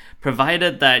be,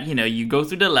 provided that you go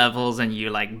through the levels and you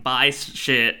like buy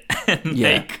shit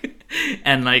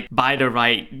and buy the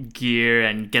right gear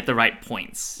and get the right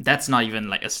points. That's not even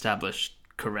like established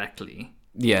correctly.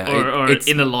 Yeah, or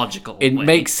in a logical way. It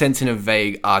makes sense in a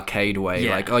vague arcade way.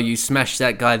 Yeah. Like, you smash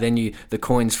that guy, then the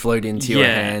coins float into your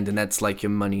hand, and that's like your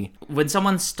money. When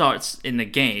someone starts in the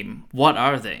game, what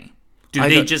are they? You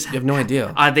have no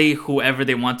idea. Are they whoever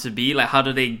they want to be? Like, how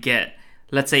do they get...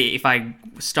 Let's say if I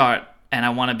start and I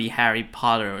want to be Harry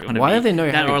Potter. Why are there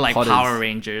no Harry Or like Potters? Power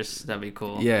Rangers. That'd be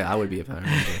cool. Yeah, I would be a Power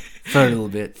Ranger. For a little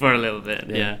bit. For a little bit,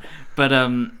 yeah. But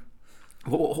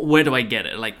where do I get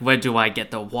it? Like, where do I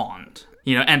get the wand?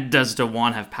 And does the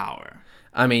wand have power?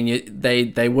 I mean,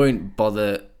 they won't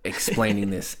bother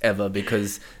explaining this ever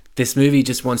because this movie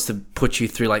just wants to put you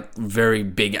through like very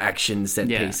big action set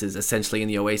pieces, essentially in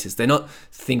the Oasis. They're not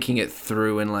thinking it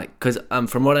through and because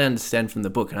from what I understand from the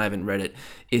book, and I haven't read it,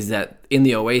 is that in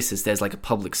the Oasis there's like a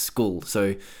public school,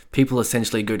 so people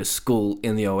essentially go to school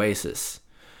in the Oasis,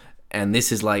 and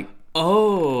this is like.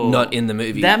 Oh, not in the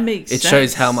movie. That makes sense. It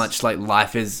shows how much like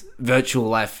virtual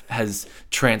life has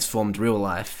transformed real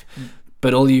life.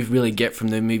 But all you really get from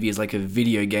the movie is like a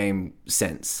video game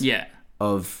sense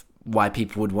of why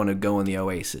people would want to go on the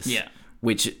Oasis. Yeah.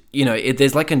 Which,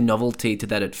 there's like a novelty to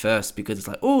that at first because it's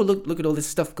like, oh, look at all this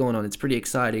stuff going on. It's pretty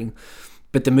exciting.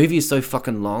 But the movie is so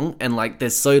fucking long and like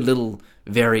there's so little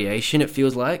variation, it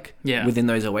feels like, within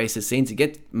those Oasis scenes. It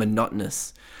gets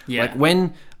monotonous. Yeah. Like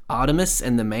when Artemis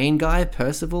and the main guy,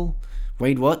 Percival,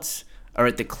 Wade Watts, are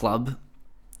at the club,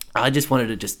 I just wanted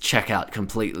to just check out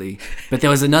completely. But there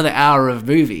was another hour of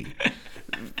movie.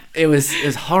 It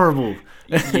was horrible.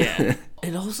 Yeah.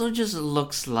 It also just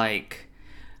looks like...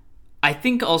 I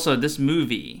think also this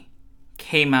movie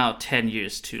came out 10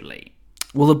 years too late.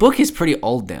 Well, the book is pretty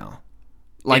old now.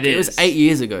 Like, it was 8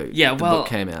 years ago the book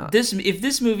came out. If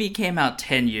this movie came out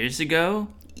 10 years ago...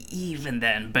 Even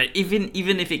then, but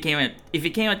even if it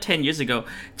came out 10 years ago,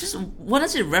 just what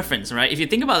does it reference, right? If you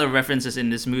think about the references in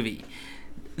this movie,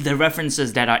 the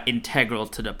references that are integral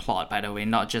to the plot, by the way,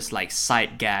 not just like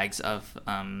side gags of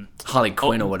Harley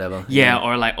Quinn or whatever. Yeah,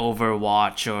 or like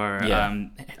Overwatch or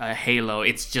Halo.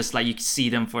 It's just like you see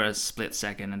them for a split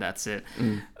second and that's it.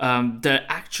 The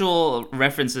actual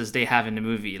references they have in the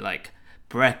movie, like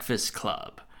Breakfast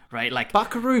Club. Right, like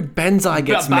Buckaroo Banzai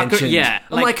gets mentioned. Yeah,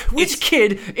 I'm like which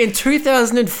kid in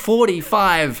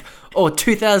 2045 or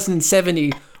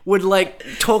 2070 would like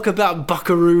talk about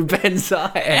Buckaroo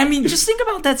Banzai? I mean, just think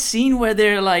about that scene where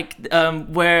they're like,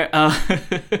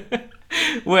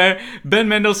 where Ben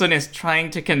Mendelsohn is trying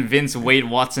to convince Wade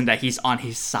Watson that he's on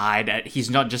his side, that he's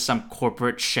not just some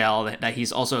corporate shell, that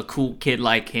he's also a cool kid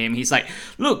like him. He's like,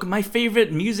 look, my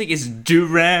favorite music is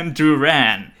Duran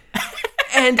Duran.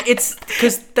 And it's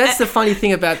because that's the funny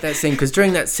thing about that scene, because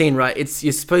during that scene, right,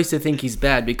 you're supposed to think he's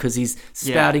bad because he's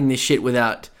spouting this shit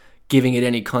without giving it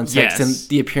any context and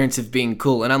the appearance of being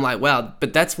cool. And I'm like, wow,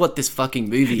 but that's what this fucking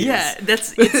movie is. Yeah,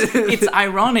 it's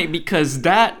ironic because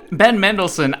that Ben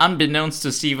Mendelsohn, unbeknownst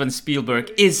to Steven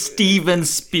Spielberg, is Steven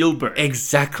Spielberg.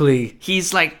 Exactly.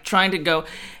 He's like trying to go,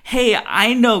 hey,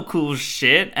 I know cool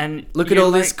shit, and look at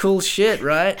all this cool shit,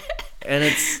 right?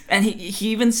 And he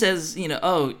even says, you know,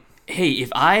 oh, hey, if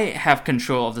I have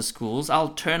control of the schools, I'll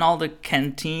turn all the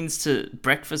canteens to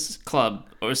breakfast club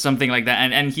or something like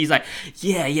that. And he's like,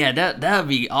 yeah, that'd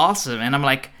be awesome. And I'm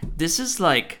like, this is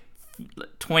like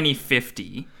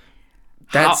 2050.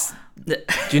 Do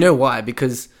you know why?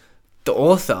 Because the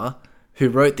author who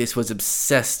wrote this was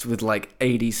obsessed with like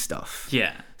 80s stuff.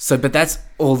 Yeah. So, but that's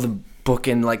all the book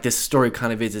and like this story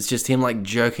kind of is. It's just him like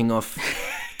jerking off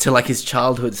to like his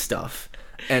childhood stuff.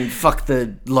 And fuck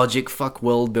the logic, fuck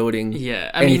world building,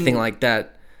 anything like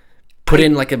that. Put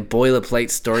in like a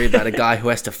boilerplate story about a guy who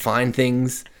has to find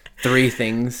things, 3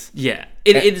 things. Yeah,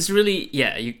 it's really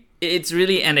it's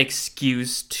really an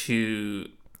excuse to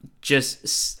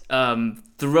just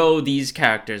throw these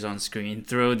characters on screen,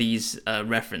 throw these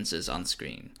references on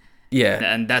screen. Yeah,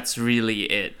 and that's really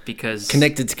it, because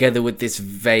connected together with this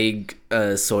vague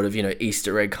sort of, you know,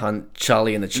 Easter egg hunt,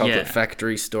 Charlie and the Chocolate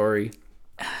Factory story.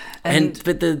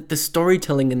 But the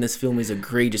storytelling in this film is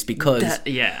egregious because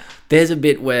there's a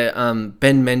bit where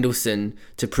Ben Mendelsohn,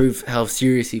 to prove how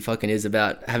serious he fucking is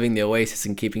about having the Oasis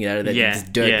and keeping it out of that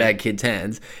dirtbag kid's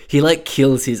hands, he like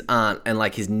kills his aunt and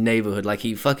like his neighborhood, like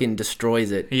he fucking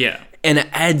destroys it. Yeah, and it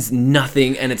adds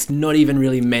nothing, and it's not even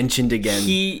really mentioned again.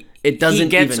 It doesn't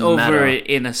gets even over matter. It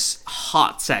in a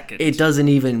hot second. It doesn't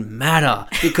even matter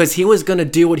because he was gonna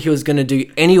do what he was gonna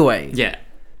do anyway. Yeah,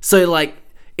 so like.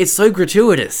 It's so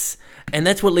gratuitous. And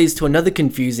that's what leads to another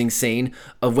confusing scene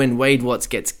of when Wade Watts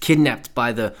gets kidnapped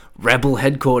by the rebel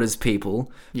headquarters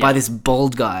people, by this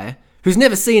bald guy, who's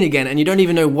never seen again, and you don't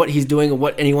even know what he's doing or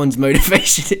what anyone's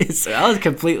motivation is. So I was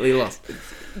completely lost.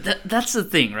 That's the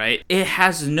thing, right? It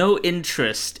has no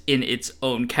interest in its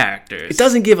own characters. It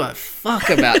doesn't give a fuck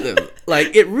about them.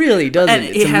 Like, it really doesn't. And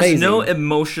it's it amazing. has no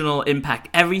emotional impact.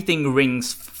 Everything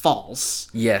rings false.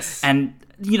 Yes. And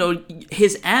you know,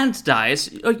 his aunt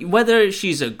dies, whether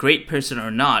she's a great person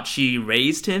or not, she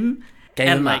raised him. Gave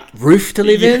him like a roof to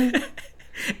live in.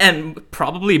 And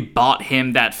probably bought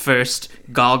him that first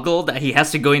goggle that he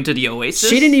has to go into the Oasis.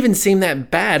 She didn't even seem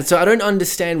that bad, so I don't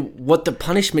understand what the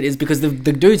punishment is, because the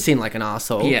dude seemed like an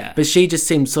asshole. Yeah. But she just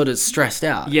seemed sort of stressed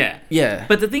out. Yeah. Yeah.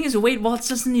 But the thing is, Wade Watts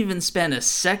doesn't even spend a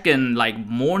second like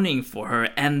mourning for her,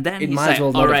 and then it might as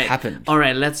well not have happened. All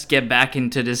right, let's get back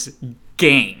into this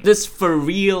game. This for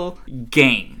real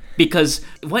game. Because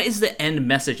what is the end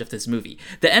message of this movie?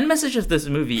 The end message of this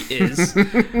movie is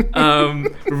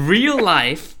real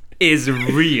life is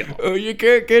real. Oh, you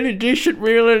can't get a decent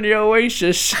meal in the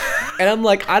Oasis. And I'm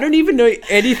like, I don't even know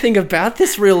anything about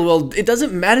this real world. It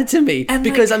doesn't matter to me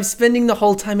because I'm spending the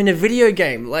whole time in a video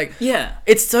game. Like,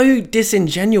 it's so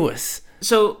disingenuous.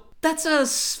 So that's a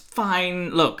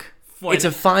fine look. It's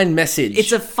a fine message.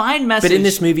 It's a fine message. But in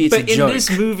this movie, it's a joke. But in this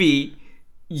movie,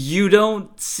 you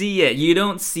don't see it. You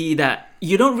don't see that.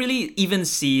 You don't really even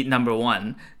see, number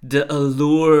one, the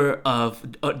allure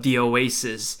of the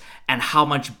Oasis and how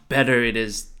much better it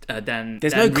is than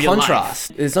There's than no real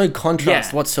contrast. life. There's no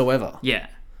contrast whatsoever. Yeah.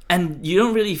 And you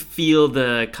don't really feel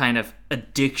the kind of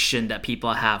addiction that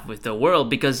people have with the world,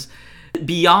 because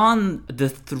beyond the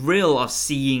thrill of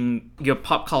seeing your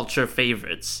pop culture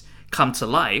favorites come to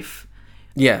life,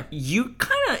 you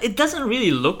kind of, it doesn't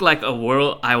really look like a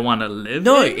world I want to live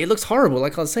in. It looks horrible,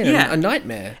 like I was saying, a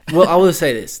nightmare. Well, I will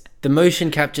say this, the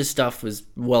motion capture stuff was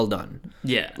well done.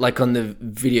 Yeah. Like on the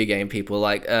video game people,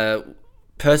 like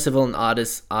Percival and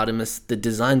Artemis, the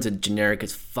designs are generic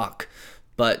as fuck,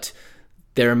 but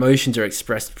their emotions are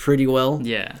expressed pretty well.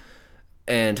 Yeah.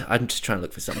 And I'm just trying to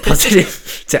look for something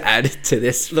positive to add to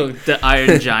this. Look, the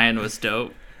Iron Giant was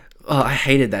dope. Oh, I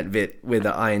hated that bit with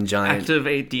the Iron Giant.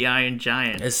 Activate the Iron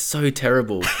Giant. It's so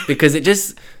terrible because it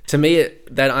just, to me,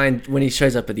 when he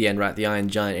shows up at the end, right, the Iron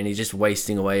Giant, and he's just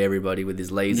wasting away everybody with his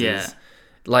lasers. Yeah.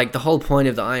 Like, the whole point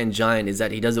of the Iron Giant is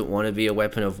that he doesn't want to be a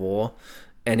weapon of war.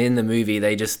 And in the movie,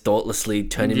 they just thoughtlessly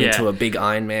turn him into a big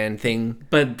Iron Man thing.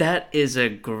 But that is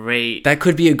that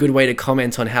could be a good way to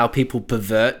comment on how people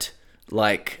pervert,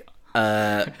 like,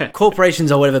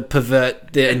 corporations or whatever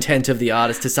pervert the intent of the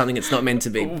artist to something it's not meant to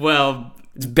be. Well,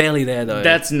 It's barely there though.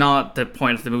 That's not the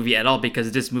point of the movie at all,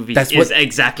 because this movie is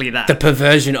exactly that. The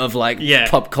perversion of like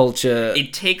pop culture.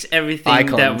 It takes everything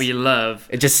icons that we love.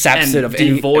 It just saps it of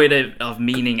devoid it of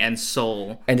meaning and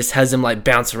soul, and just has them like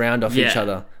bounce around off each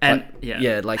other. And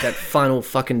like, like that final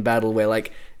fucking battle where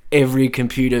like every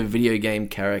computer video game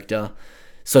character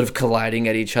sort of colliding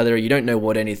at each other. You don't know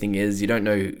what anything is. You don't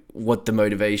know what the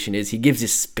motivation is. He gives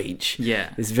this speech. Yeah.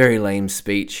 This very lame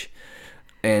speech.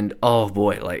 And oh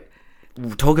boy, like,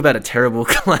 talk about a terrible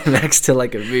climax to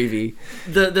like a movie.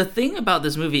 The thing about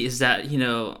this movie is that, you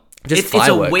know, it's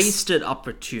a wasted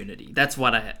opportunity. That's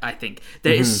what I think.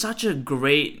 There is such a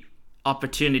great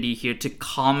opportunity here to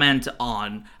comment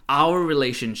on our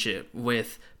relationship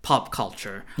with pop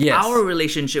culture, our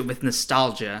relationship with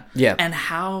nostalgia, and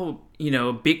how, you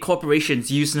know, big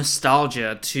corporations use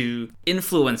nostalgia to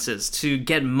influence us, to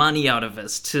get money out of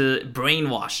us, to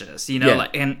brainwash us, you know,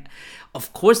 like, and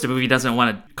of course the movie doesn't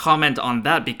want to comment on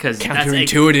that because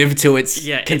counterintuitive to its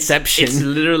conception. It's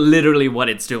literally what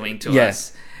it's doing to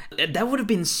us. That would have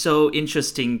been so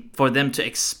interesting for them to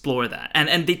explore that.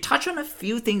 And they touch on a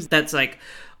few things that's like,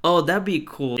 oh, that'd be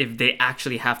cool if they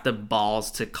actually have the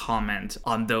balls to comment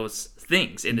on those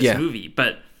things in this movie.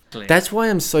 But that's why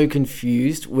I'm so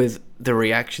confused with the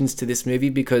reactions to this movie,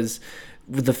 because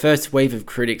with the first wave of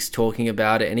critics talking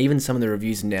about it, and even some of the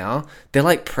reviews now, they're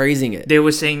like praising it. They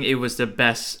were saying it was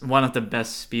one of the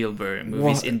best Spielberg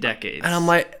movies in decades. And I'm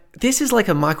like, this is like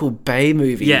a Michael Bay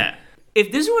movie. Yeah.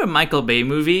 If this were a Michael Bay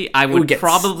movie, I would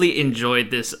probably enjoy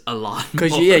this a lot more.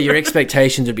 Because, your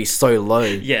expectations would be so low.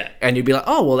 Yeah. And you'd be like,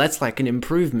 oh, well, that's like an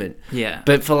improvement. Yeah.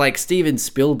 But for, like, Steven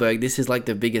Spielberg, this is, like,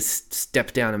 the biggest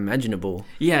step down imaginable.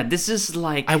 Yeah, this is,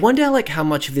 like... I wonder, like, how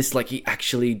much of this, like, he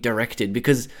actually directed.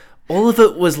 Because all of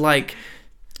it was, like,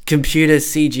 computer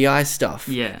CGI stuff.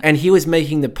 Yeah. And he was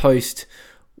making the post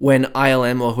when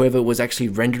ILM or whoever was actually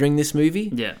rendering this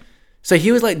movie. Yeah. So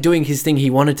he was like doing his thing he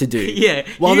wanted to do. Yeah.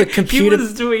 While the computer... He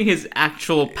was doing his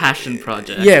actual passion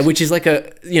project. Yeah, which is like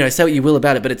a, you know, say what you will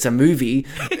about it, but it's a movie.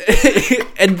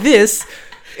 And this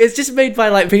is just made by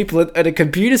like people at a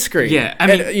computer screen. Yeah, I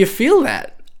mean... And you feel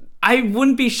that. I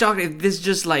wouldn't be shocked if this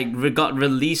just like got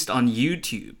released on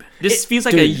YouTube. This feels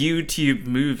like a YouTube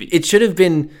movie. It should have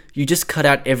been, you just cut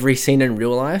out every scene in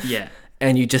real life. Yeah.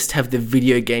 And you just have the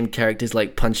video game characters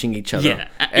like punching each other. Yeah.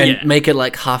 And make it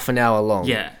like half an hour long.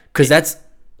 Yeah. Because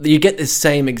you get the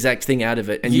same exact thing out of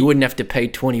it, and you wouldn't have to pay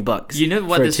 $20 you know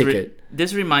what for a ticket.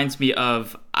 This reminds me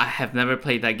of, I have never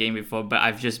played that game before, but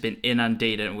I've just been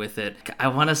inundated with it. I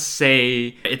want to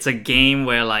say it's a game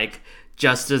where like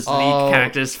Justice League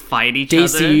characters fight each other.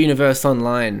 DC Universe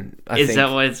Online, I think. Is that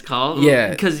what it's called?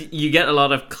 Yeah. Because you get a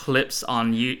lot of clips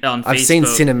on Facebook. I've seen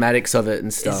cinematics of it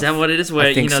and stuff. Is that what it is? Where,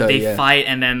 you know, they fight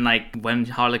and then like when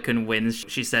Harlequin wins,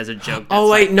 she says a joke. Oh,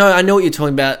 wait, like, no, I know what you're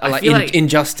talking about. Like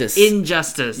Injustice.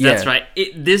 Injustice, that's right.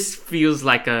 This feels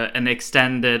like an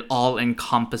extended,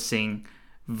 all-encompassing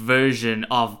version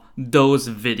of those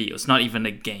videos. Not even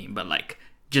a game, but like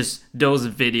just those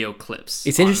video clips.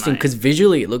 It's interesting because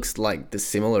visually it looks like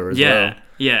similar as well.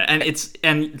 Yeah,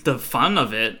 and the fun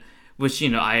of it, which, you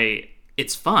know,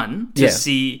 it's fun to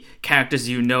see characters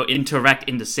you know interact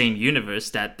in the same universe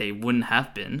that they wouldn't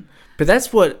have been. But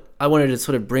that's what I wanted to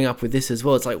sort of bring up with this as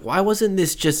well. It's like, why wasn't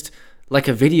this just like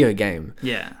a video game?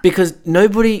 Yeah. Because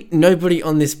nobody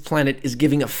on this planet is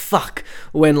giving a fuck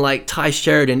when like Ty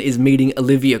Sheridan is meeting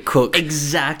Olivia Cook.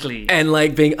 Exactly. And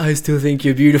like being, I still think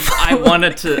you're beautiful. I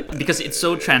wanted to, because it's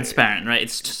so transparent, right?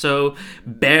 It's so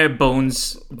bare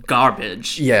bones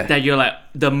garbage. Yeah. That you're like,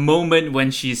 the moment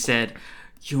when she said,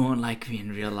 you won't like me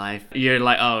in real life, you're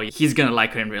like, oh, he's gonna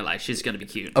like her in real life. She's gonna be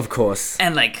cute. Of course.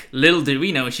 And like, little did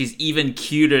we know, she's even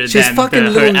cuter she's than fucking her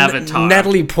little avatar.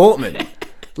 Natalie Portman.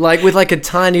 Like with like a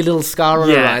tiny little scar on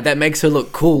her eye that makes her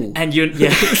look cool. And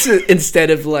instead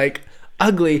of like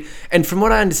ugly. And from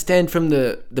what I understand from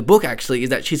the book actually is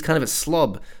that she's kind of a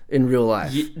slob in real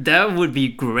life. That would be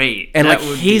great. And that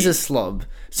like he's a slob.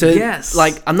 So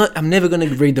like I'm never going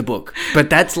to read the book, but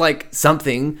that's like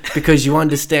something because you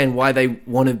understand why they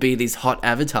want to be these hot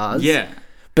avatars. Yeah.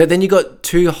 But then you got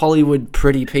two Hollywood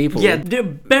pretty people. Yeah, they're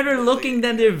better looking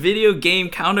than their video game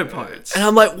counterparts. And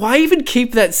I'm like, why even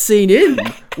keep that scene in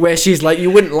where she's like,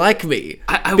 you wouldn't like me?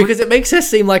 Because it makes her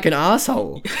seem like an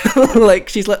asshole. Like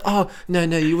she's like, oh no,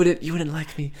 you wouldn't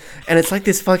like me. And it's like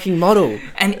this fucking model.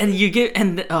 And you get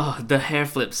the hair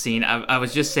flip scene. I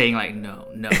was just saying like, no,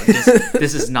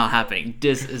 this is not happening.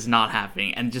 This is not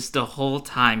happening. And just the whole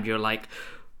time you're like,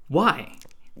 why?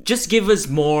 Just give us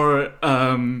more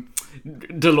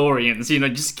DeLoreans, you know,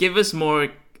 just give us more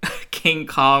King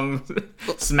Kong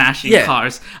smashing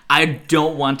cars. I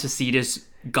don't want to see this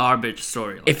garbage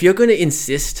storyline. If you're going to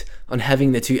insist on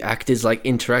having the two actors like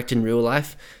interact in real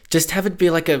life, just have it be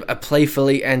like a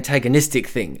playfully antagonistic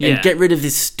thing, and get rid of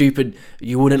this stupid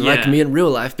 "you wouldn't like me in real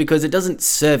life" because it doesn't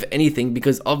serve anything.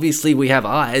 Because obviously we have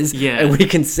eyes, and we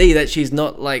can see that she's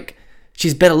not like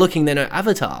she's better looking than her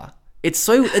avatar. It's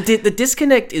so the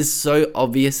disconnect is so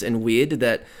obvious and weird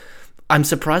that I'm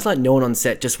surprised like no one on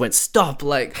set just went stop.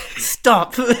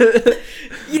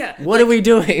 Yeah, what are we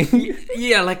doing?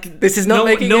 Yeah, like this is not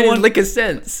making any lick of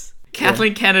sense.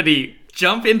 Kathleen Kennedy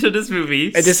jump into this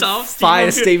movie and just fire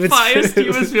Steven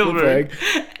Spielberg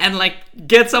and like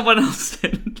get someone else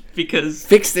in because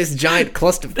fix this giant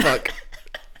clusterfuck.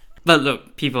 But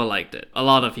look, people liked it. A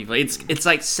lot of people. It's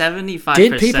like 75%.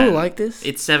 Did people like this?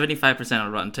 It's 75%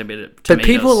 on Rotten Tomatoes. But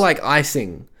people like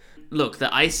icing. Look,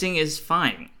 the icing is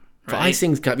fine. For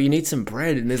icing's cup, you need some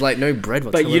bread, and there's like no bread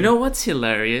whatsoever. But you know what's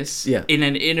hilarious? Yeah. In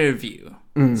an interview,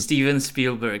 Steven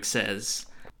Spielberg says,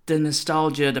 the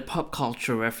nostalgia, the pop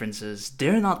culture references,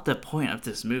 they're not the point of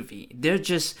this movie. They're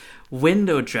just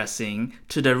window dressing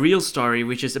to the real story,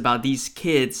 which is about these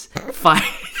kids fighting.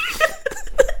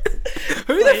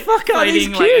 Who the fuck are these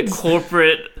kids? Like a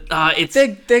corporate. It's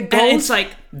they're goals. And it's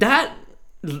like that.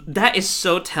 That is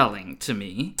so telling to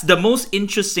me. The most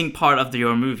interesting part of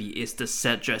your movie is the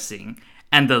set dressing,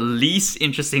 and the least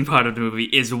interesting part of the movie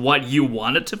is what you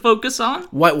wanted to focus on.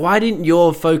 Why didn't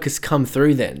your focus come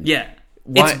through then? Yeah.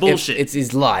 It's bullshit. It's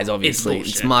his lies, obviously.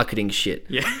 It's marketing shit.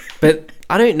 Yeah. But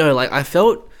I don't know, like, I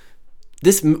felt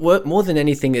this, more than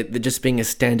anything, that just being a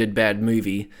standard bad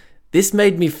movie, this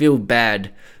made me feel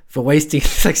bad for wasting,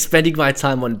 like, spending my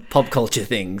time on pop culture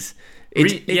things.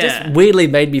 It just weirdly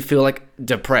made me feel, like,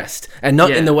 depressed. And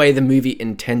not in the way the movie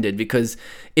intended, because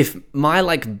if my,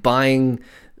 like, buying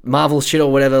Marvel shit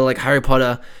or whatever, like Harry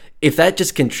Potter, if that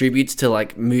just contributes to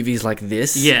like movies like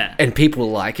this, and people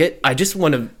like it, I just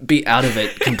want to be out of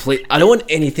it completely. I don't want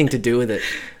anything to do with it.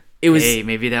 It was. Hey,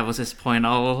 maybe that was his point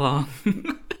all along.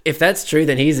 If that's true,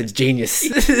 then he's a genius.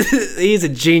 He's a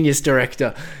genius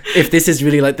director. If this is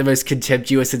really like the most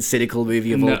contemptuous and cynical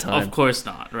movie of all time, of course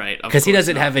not, right? Because he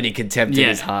doesn't have any contempt in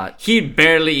his heart. He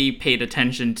barely paid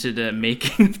attention to the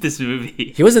making of this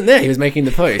movie. He wasn't there. He was making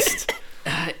the post.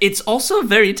 It's also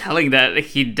very telling that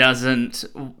he doesn't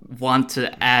want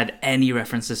to add any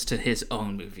references to his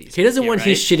own movies. He doesn't want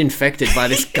his shit infected by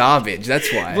this garbage,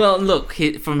 that's why. Well, look,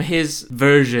 from his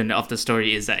version of the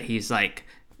story is that he's like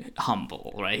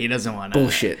humble, right? He doesn't want to...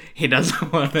 Bullshit. He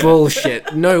doesn't want to...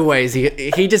 Bullshit. No ways.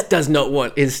 He just does not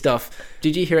want his stuff.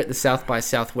 Did you hear at the South by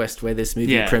Southwest where this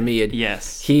movie premiered?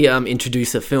 Yes. He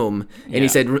introduced a film and he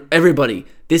said, everybody,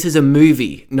 this is a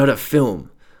movie, not a film.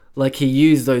 Like, he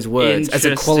used those words as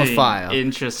a qualifier.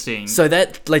 Interesting. So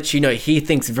that lets you know he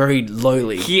thinks very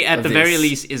lowly. He, at the very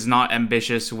least, is not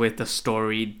ambitious with the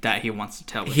story that he wants to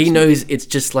tell. He knows it's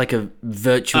just like a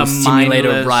virtual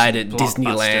simulator ride at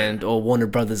Disneyland or Warner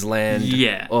Brothers Land.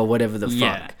 Or whatever the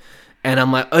fuck. And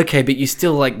I'm like, okay, but you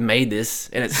still, like, made this,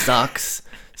 and it sucks.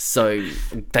 So,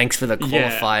 thanks for the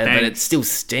qualifier, but it still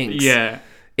stinks. Yeah.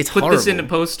 It's horrible. Put this in the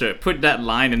poster. Put that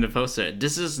line in the poster.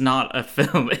 This is not a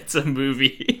film. It's a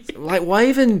movie. Like, why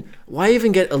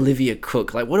even get Olivia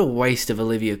Cook? Like, what a waste of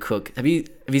Olivia Cook. Have you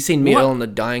seen Me, Earl and the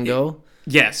Dying Girl?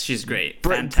 Yes, she's great.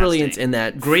 Brilliant in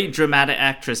that. Great dramatic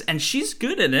actress. And she's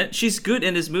good in it. She's good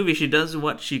in this movie. She does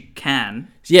what she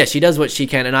can. Yeah, she does what she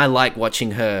can, and I like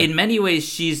watching her. In many ways,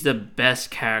 she's the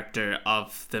best character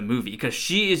of the movie. Because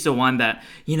she is the one that,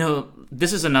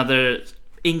 this is another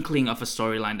inkling of a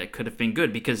storyline that could have been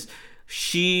good, because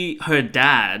her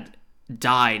dad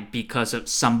died because of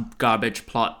some garbage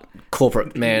plot,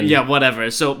 corporate man, whatever.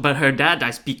 So but her dad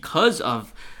dies because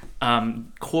of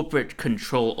corporate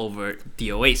control over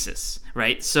the Oasis,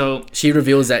 right? So she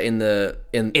reveals that in the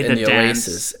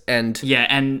Oasis, and you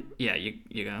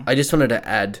go. I just wanted to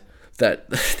add that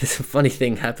this funny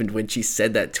thing happened when she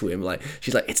said that to him. Like,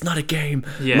 she's like, it's not a game.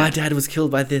 My dad was killed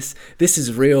by this. This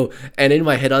is real. And in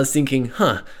my head, I was thinking,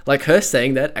 like, her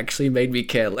saying that actually made me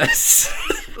care less.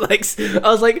 Like,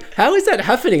 I was like, how is that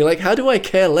happening? Like, how do I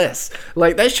care less?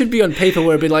 Like, that should be on paper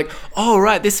where it'd be like, oh,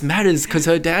 right, this matters because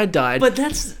her dad died. But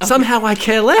that's... Somehow I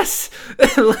care less.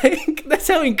 Like, that's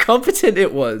how incompetent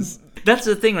it was. That's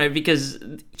the thing, right? Because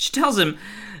she tells him,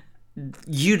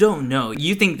 you don't know.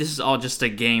 You think this is all just a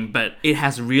game, but it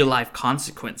has real life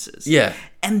consequences. Yeah.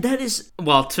 And that is,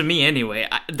 well, to me anyway,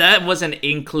 that was an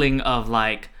inkling of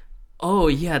like, oh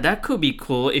yeah, that could be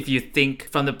cool if you think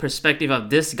from the perspective of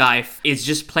this guy is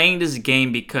just playing this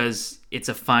game because it's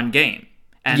a fun game.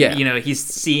 And, he's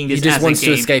seeing this as a game. He just wants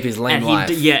to escape his lame life.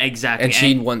 Yeah, exactly. And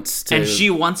she wants to... And she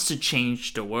wants to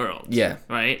change the world. Yeah.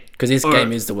 Right? Because this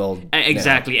game is the world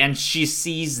exactly. Now. And she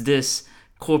sees this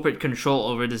corporate control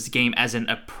over this game as an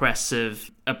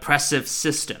oppressive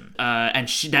system, and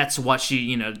that's what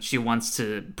she wants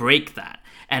to break that.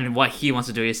 And what he wants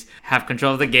to do is have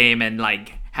control of the game and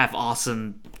like have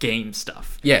awesome game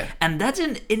stuff. Yeah. And that's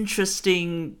an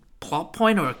interesting plot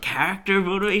point or character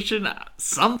motivation,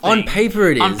 something. On paper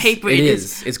it is. On paper it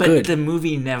is. It's but good. The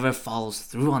movie never follows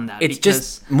through on that. It's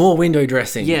just more window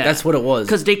dressing. Yeah. That's what it was.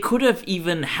 Because they could have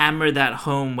even hammered that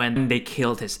home when they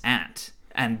killed his aunt.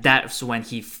 And that's when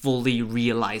he fully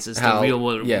realizes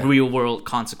the real world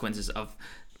consequences of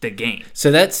the game.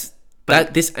 So this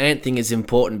ant thing is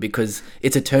important because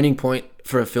it's a turning point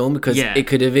for a film, because it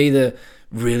could have either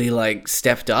really like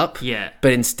stepped up,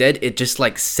 but instead it just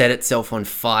like set itself on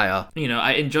fire.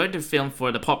 I enjoyed the film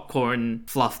for the popcorn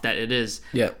fluff that it is.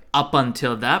 Yeah. Up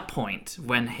until that point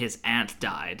when his aunt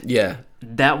died. Yeah.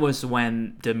 That was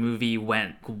when the movie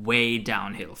went way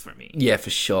downhill for me. Yeah, for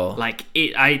sure. Like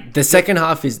the second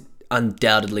half is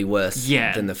undoubtedly worse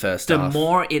than the first half. The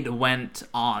more it went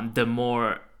on, the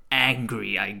more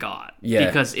angry I got. Yeah.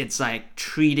 Because it's like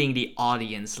treating the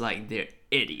audience like they're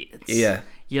idiots. Yeah.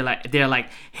 They're like,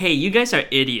 hey, you guys are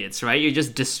idiots, right? You're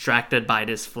just distracted by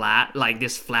this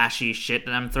flashy shit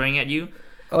that I'm throwing at you.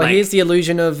 Oh, here's the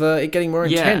illusion of it getting more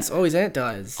intense. Oh, his aunt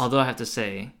dies. Although I have to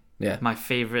say, my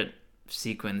favorite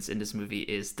sequence in this movie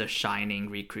is the Shining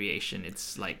recreation.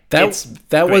 It's like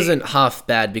that wasn't half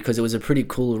bad because it was a pretty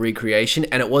cool recreation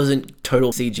and it wasn't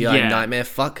total CGI nightmare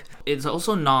fuck. It's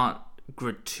also not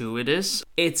gratuitous.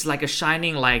 It's like a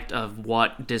shining light of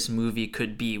what this movie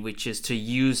could be, which is to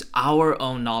use our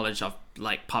own knowledge of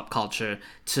like pop culture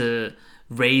to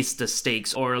raise the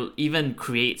stakes or even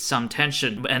create some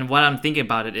tension. And what I'm thinking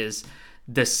about it is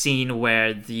the scene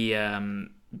where the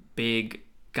big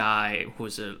guy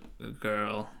who's a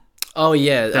girl. Oh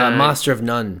yeah, Master of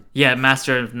None. Yeah,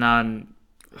 Master of None.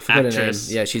 I forgot her name.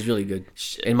 Yeah, she's really good.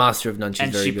 In Master of None, she's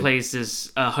very good. And she plays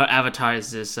this. Her avatar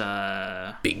is this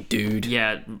big dude.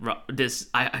 Yeah, this.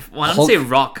 I want to say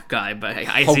rock guy, but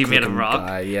I see made of rock.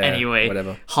 Guy, yeah, anyway,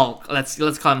 whatever. Hulk. Let's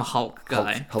call him Hulk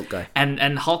guy. Hulk guy.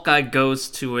 And Hulk guy goes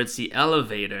towards the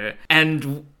elevator,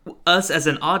 and us as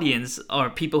an audience or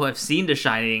people who have seen The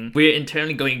Shining, we're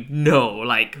internally going, no,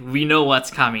 like we know what's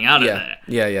coming out of there.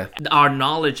 Yeah. Our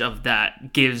knowledge of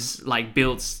that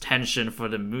builds tension for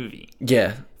the movie.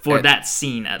 Yeah. For that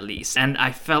scene at least. And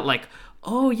I felt like,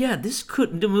 oh yeah,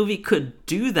 the movie could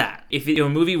do that. If your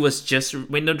movie was just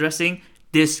window dressing,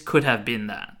 this could have been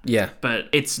that. Yeah. But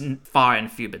it's far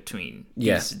and few between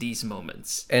these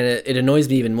moments. And it annoys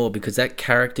me even more because that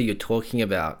character you're talking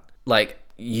about, like,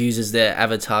 uses their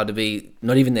avatar to be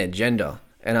not even their gender.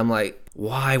 And I'm like,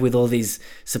 why with all these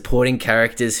supporting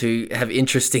characters who have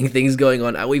interesting things going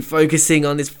on, are we focusing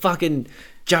on this fucking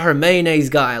jar of mayonnaise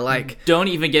guy? Like, don't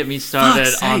even get me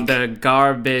started on the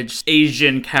garbage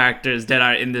Asian characters that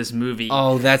are in this movie.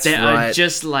 Oh, that's right. They are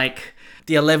just like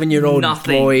the 11-year-old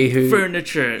boy who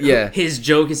furniture. Yeah. His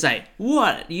joke is like,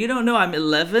 what? You don't know I'm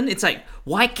 11? It's like,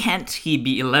 why can't he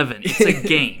be 11? It's a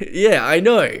game. Yeah, I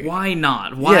know. Why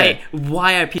not?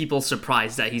 Why are people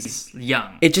surprised that he's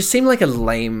young? It just seemed like a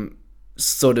lame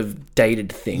sort of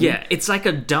dated thing. Yeah, it's like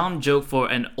a dumb joke for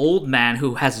an old man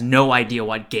who has no idea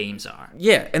what games are.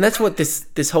 Yeah, and that's what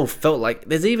this whole felt like.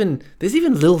 There's even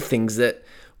little things that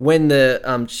when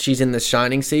the she's in the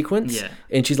Shining sequence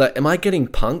and she's like, am I getting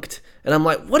punked? And I'm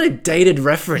like, what a dated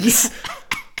reference. Yeah.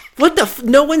 What the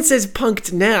no one says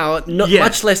punked now,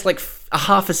 much less like a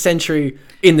half a century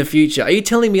in the future. Are you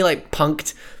telling me like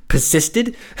punked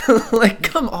persisted? Like,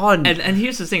 come on. And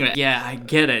here's the thing, right? Yeah, I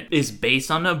get it. It's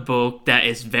based on a book that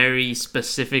is very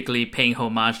specifically paying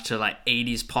homage to like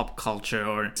 80s pop culture,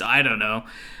 or I don't know.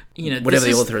 Whatever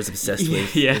the author is obsessed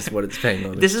with is what it's paying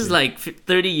homage to. This is like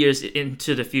 30 years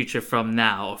into the future from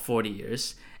now, or 40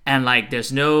 years. And like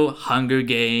there's no Hunger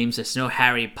Games, there's no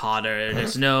Harry Potter,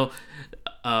 there's no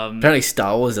apparently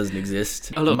Star Wars doesn't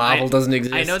exist. Marvel doesn't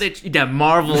exist. I know that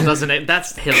Marvel doesn't.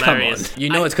 That's hilarious. Come on. You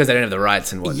know it's because they don't have the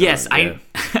rights and whatnot. Yes, I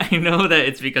know that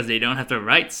it's because they don't have the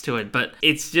rights to it, but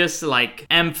it's just like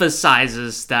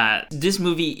emphasizes that this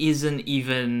movie doesn't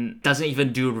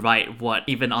even do right what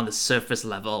even on the surface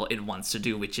level it wants to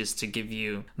do, which is to give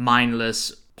you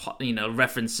mindless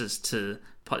references to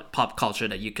pop culture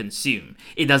that you consume.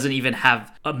 It doesn't even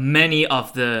have many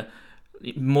of the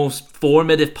most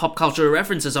formative pop culture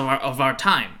references of our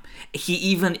time. He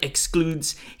even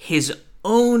excludes his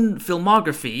own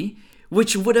filmography,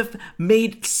 which would have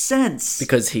made sense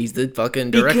because he's the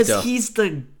fucking director. Because he's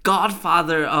the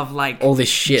godfather of like all this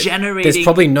shit. Generating. There's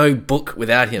probably no book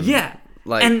without him. Yeah,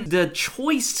 and the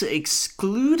choice to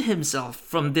exclude himself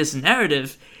from this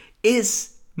narrative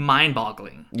is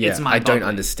mind-boggling. Yeah, It's I mind-boggling. don't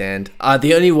understand.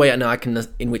 The only way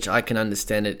in which I can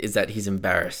understand it is that he's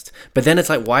embarrassed. But then it's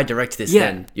like, why direct this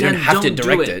then? You don't have to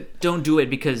direct it. Don't do it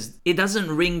because it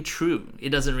doesn't ring true. It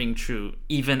doesn't ring true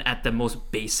even at the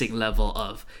most basic level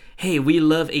of, hey, we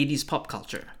love 80s pop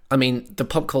culture. I mean, the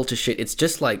pop culture shit, it's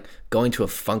just like going to a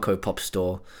Funko Pop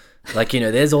store. Like, you know,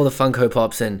 there's all the Funko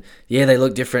Pops and yeah, they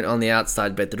look different on the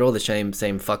outside, but they're all the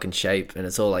same fucking shape and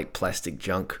it's all like plastic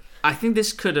junk. I think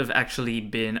this could have actually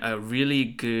been a really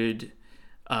good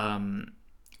VR,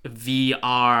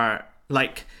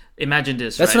 like, imagine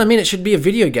this, That's right? what I mean, it should be a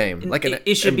video game. Like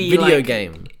it should a be video like,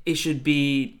 game. It should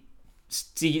be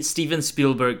Steven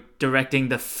Spielberg directing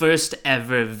the first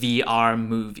ever VR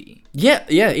movie. Yeah,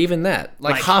 even that.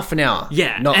 Like half an hour.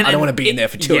 Yeah. I don't want to be in there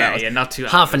for 2 hours. Yeah, not 2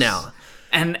 hours. Half an hour.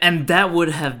 And that would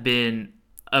have been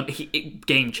a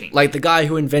game changer. Like the guy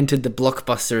who invented the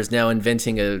Blockbuster is now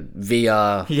inventing a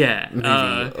VR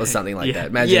movie or something like that.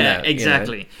 Imagine that.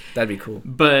 Exactly. You know? That'd be cool.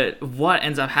 But what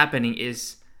ends up happening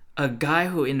is a guy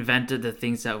who invented the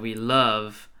things that we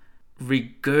love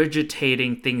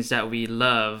regurgitating things that we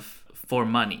love for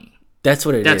money. That's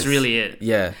what it is. That's really it.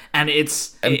 Yeah. And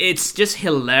it's just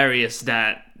hilarious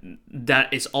that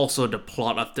is also the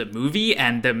plot of the movie,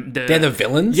 and they're the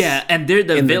villains. Yeah, and they're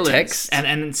the villains. The text.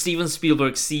 And Steven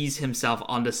Spielberg sees himself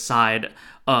on the side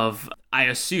of, I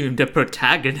assume, the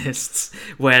protagonists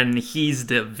when he's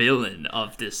the villain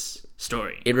of this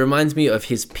story. It reminds me of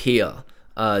his peer,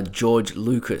 George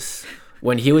Lucas,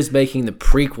 when he was making the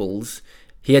prequels.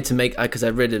 He had to make, because I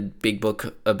read a big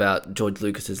book about George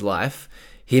Lucas's life.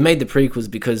 He made the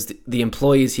prequels because the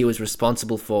employees he was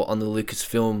responsible for on the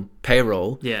Lucasfilm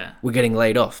payroll were getting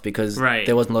laid off because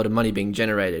there wasn't a lot of money being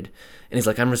generated. And he's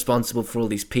like, I'm responsible for all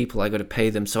these people. I got to pay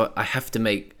them. So I have to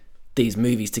make these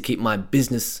movies to keep my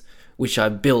business, which I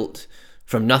built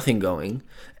from nothing, going.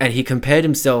 And he compared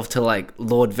himself to like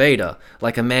Lord Vader,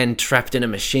 like a man trapped in a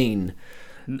machine.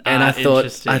 And I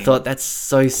thought that's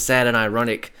so sad and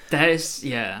ironic. That is,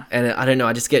 yeah. And I don't know,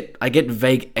 I get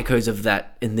vague echoes of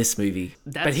that in this movie.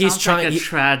 That but he's trying like a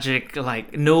tragic,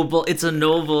 like noble. It's a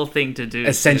noble thing to do.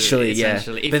 Essentially.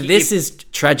 But this is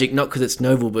tragic not because it's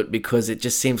noble, but because it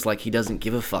just seems like he doesn't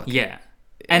give a fuck. Yeah,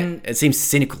 and it seems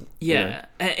cynical. Yeah,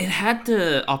 you know? It had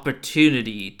the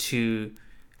opportunity to.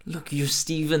 Look, you're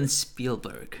Steven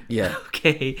Spielberg. Yeah.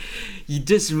 Okay,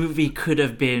 this movie could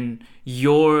have been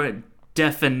your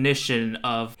definition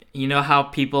of, you know how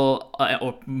people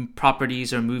or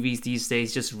properties or movies these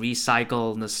days just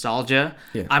recycle nostalgia.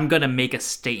 I'm gonna make a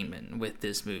statement with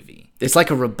this movie. It's like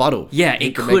a rebuttal.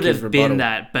 It could have been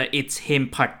that, but it's him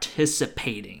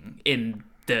participating in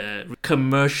the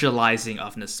commercializing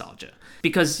of nostalgia.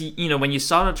 Because, you know, when you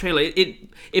saw the trailer,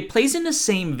 it plays in the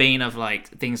same vein of like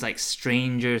things like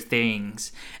Stranger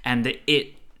Things and the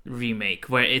It remake,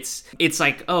 where it's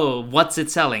like, oh, what's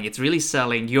it selling? It's really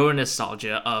selling your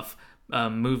nostalgia of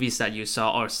movies that you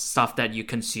saw or stuff that you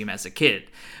consume as a kid.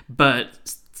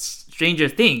 But Stranger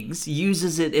Things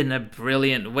uses it in a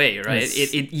brilliant way, right?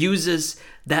 Yes. It uses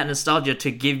that nostalgia to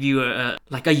give you a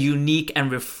unique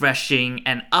and refreshing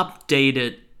and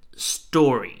updated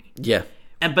story. Yeah.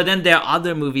 But then there are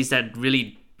other movies that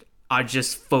really are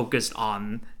just focused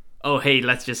on, oh, hey,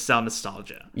 let's just sell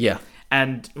nostalgia. Yeah.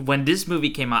 And when this movie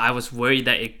came out, I was worried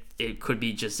that it could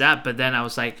be just that. But then I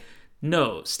was like,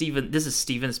 no, this is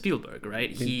Steven Spielberg,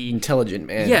 right? Intelligent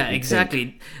man. Yeah,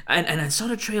 exactly. And I saw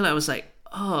the trailer, I was like,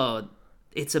 oh,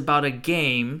 it's about a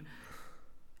game.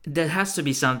 There has to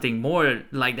be something more.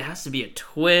 Like, there has to be a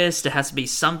twist. There has to be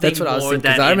something more. That's what I was thinking.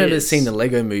 Because I remember seeing the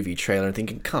Lego Movie trailer and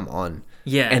thinking, come on.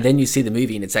 Yeah. And then you see the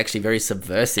movie and it's actually very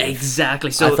subversive.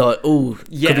 Exactly. So I thought, could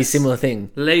be a similar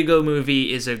thing. Lego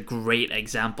Movie is a great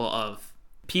example of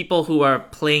people who are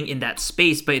playing in that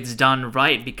space, but it's done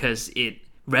right because it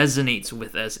resonates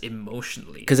with us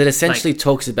emotionally. Because it essentially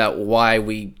talks about why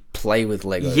we play with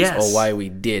Legos or why we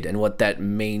did and what that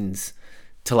means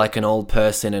to like an old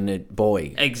person and a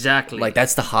boy. Exactly. Like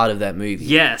that's the heart of that movie.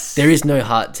 Yes. There is no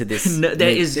heart to this.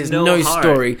 There's no heart.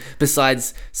 Story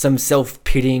besides some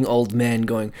self-pitying old man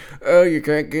going, oh, you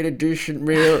can't get a decent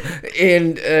meal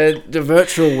in the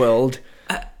virtual world.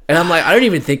 And I'm like, I don't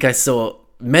even think I saw,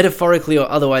 metaphorically or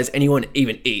otherwise, anyone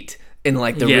even eat in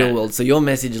like the real world. So your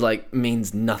message like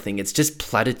means nothing. It's just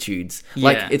platitudes.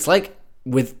 Like it's like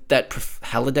with that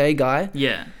Halliday guy.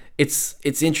 Yeah.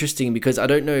 It's interesting because I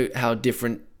don't know how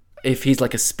different, if he's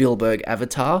like a Spielberg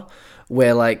avatar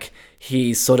where like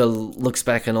he sort of looks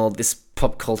back on all this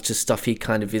pop culture stuff he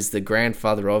kind of is the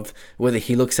grandfather of, whether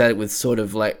he looks at it with sort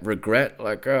of like regret,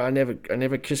 like, oh, I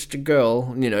never kissed a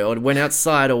girl, you know, or went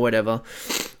outside or whatever.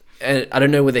 and I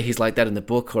don't know whether he's like that in the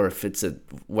book or if it's a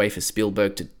way for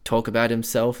Spielberg to talk about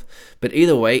himself. But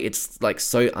either way, it's like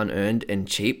so unearned and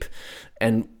cheap,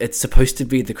 and it's supposed to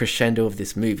be the crescendo of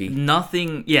this movie.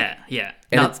 Nothing. Yeah.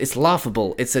 And it's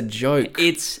laughable. It's a joke.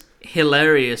 It's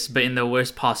hilarious, but in the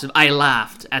worst possible. I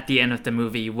laughed at the end of the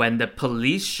movie when the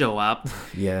police show up.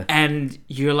 Yeah. And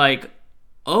you're like,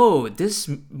 oh, this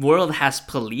world has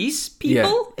police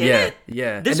people in it?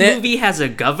 Yeah. This movie has a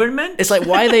government? It's like,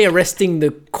 why are they arresting the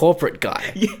corporate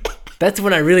guy? That's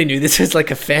when I really knew this was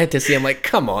like a fantasy. I'm like,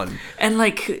 come on. And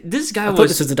like, this guy I thought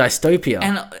this was a dystopia.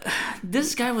 And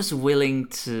this guy was willing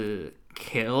to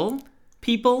kill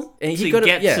people and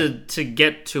to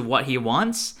get to what he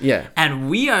wants. Yeah. And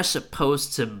we are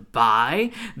supposed to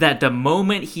buy that the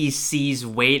moment he sees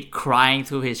Wade crying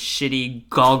through his shitty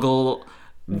goggle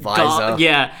visor.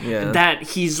 That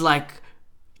he's like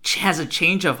has a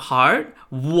change of heart.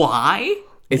 Why?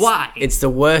 Why? It's the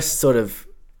worst sort of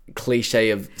cliche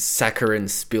of saccharine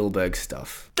Spielberg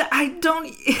stuff. I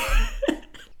don't.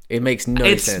 It makes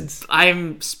no sense.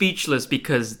 I'm speechless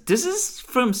because this is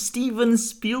from Steven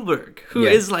Spielberg, who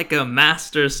is like a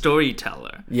master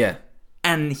storyteller. Yeah.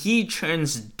 And he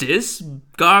turns this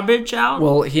garbage out?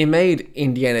 Well, he made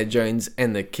Indiana Jones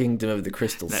and the Kingdom of the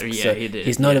Crystal Skull. Yeah, he did.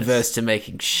 He's not averse to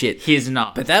making shit. He's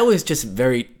not. But that was just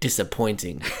very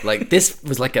disappointing. Like, this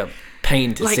was like a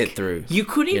pain to sit through. You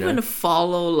couldn't even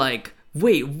follow, like,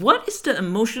 wait, what is the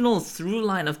emotional through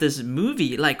line of this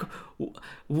movie? Like,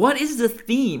 what is the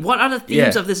theme? What are the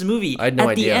themes of this movie? I had no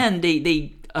idea. At the end,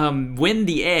 they win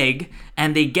the egg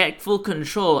and they get full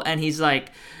control, and he's like,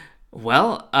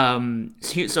 well,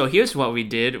 so here's what we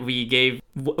did.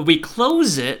 We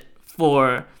close it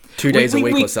for 2 days a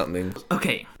week or something.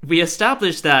 Okay, we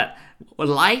established that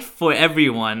life for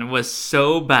everyone was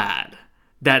so bad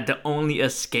that the only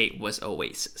escape was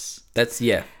Oasis. That's,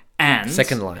 and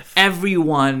Second Life.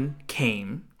 Everyone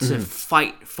came to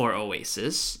fight for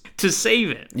Oasis to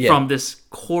save it from this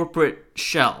corporate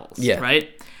shells, right?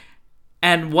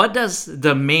 And what does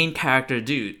the main character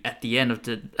do at the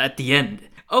end?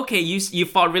 Okay, you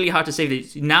fought really hard to save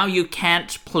it. Now you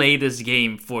can't play this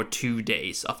game for 2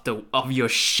 days of your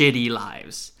shitty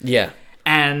lives. Yeah.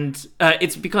 And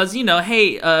it's because,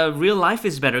 hey, real life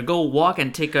is better. Go walk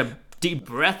and take a deep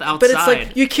breath outside. But it's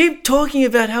like, you keep talking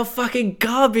about how fucking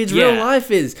garbage real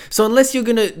life is. So unless you're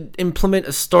going to implement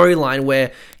a storyline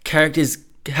where characters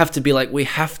have to be like, we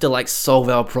have to like solve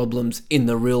our problems in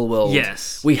the real world.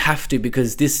 Yes. We have to,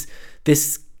 because this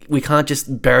we can't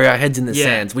just bury our heads in the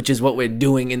sands, which is what we're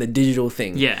doing in the digital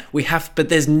thing. Yeah. We have, but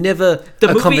there's never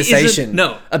a conversation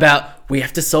about we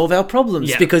have to solve our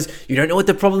problems because you don't know what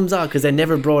the problems are because they're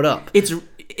never brought up.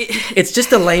 It's just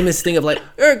the lamest thing of like,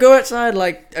 go outside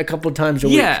like a couple of times a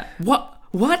week. Yeah. What?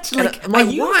 Like, are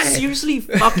you seriously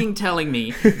fucking telling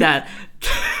me that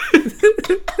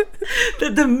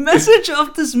that the message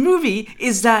of this movie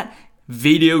is that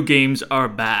video games are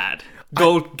bad?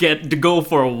 Go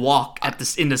for a walk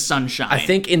in the sunshine. I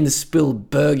think in the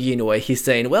Spielbergian way, he's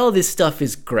saying, well, this stuff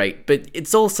is great, but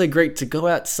it's also great to go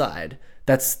outside.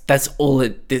 That's all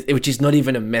which is not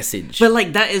even a message. But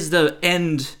like, that is the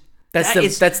end. That's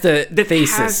the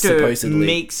thesis, supposedly.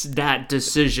 Makes that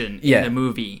decision in the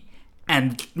movie,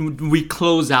 and we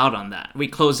close out on that.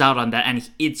 And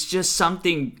it's just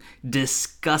something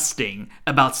disgusting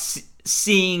about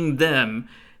seeing them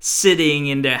sitting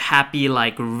in their happy,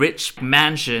 like, rich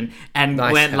mansion and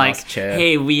nice went like, chair.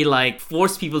 hey, we like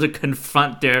force people to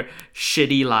confront their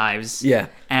shitty lives. Yeah.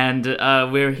 And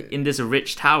we're in this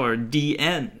rich tower. The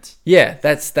end. Yeah,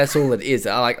 that's all it is.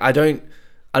 I don't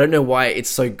know why it's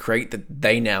so great that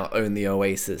they now own the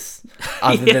Oasis,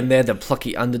 other than they're the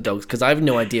plucky underdogs, because I have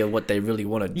no idea what they really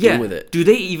want to do with it. Do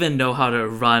they even know how to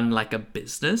run like a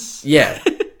business? Yeah.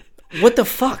 What the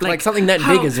fuck? Like something that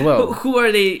big as well. Who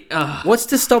are they? What's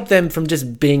to stop them from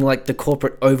just being like the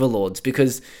corporate overlords?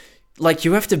 Because like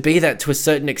you have to be that to a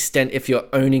certain extent if you're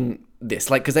owning this.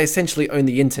 Like, because they essentially own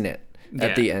the internet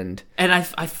at the end. And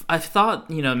I've thought,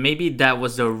 maybe that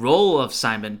was the role of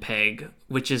Simon Pegg,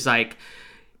 which is like,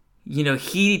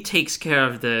 he takes care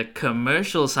of the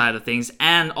commercial side of things,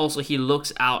 and also he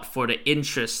looks out for the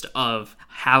interest of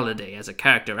Halliday as a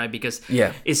character, right? Because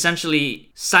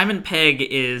essentially Simon Pegg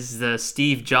is the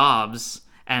Steve Jobs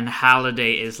and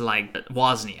Halliday is like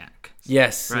Wozniak.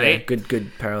 Yes, right. Yeah,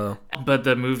 good parallel. But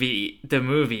the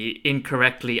movie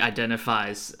incorrectly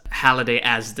identifies Halliday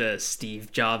as the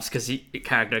Steve Jobs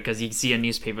character because you see a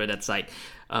newspaper that's like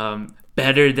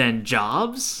better than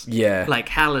Jobs. Yeah, like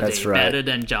Halliday, that's right. Better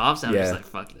than Jobs. And I'm just like,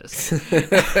 fuck this.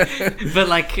 But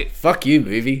like, fuck you,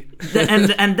 movie.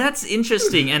 and that's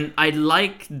interesting, and I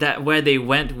like that where they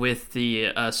went with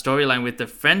the storyline with the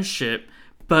friendship.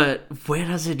 But where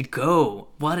does it go?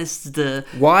 What is the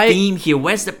Why- theme here?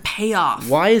 Where's the payoff?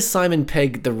 Why is Simon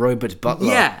Pegg the robot butler?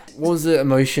 Yeah. What was the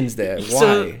emotions there? Why?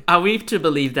 So are we to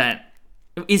believe that?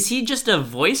 Is he just a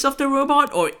voice of the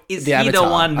robot, or is The he the avatar.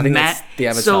 one? I think that's the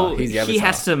avatar. So He's the he avatar.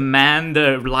 has to man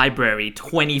the library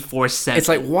 24/7. It's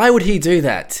like, why would he do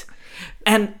that?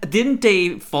 And didn't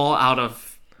they fall out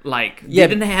of like? Yeah.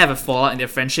 Didn't they have a fallout in their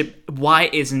friendship? Why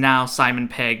is now Simon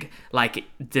Pegg like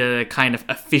the kind of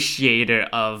officiator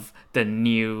of the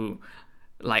new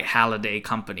like Halliday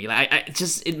company? Like, I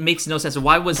just it makes no sense.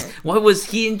 Why was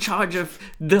he in charge of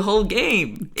the whole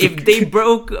game if they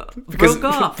broke off? Because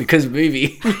because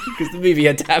the movie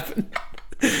had to happen.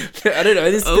 I don't know.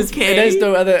 Okay. There's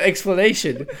no other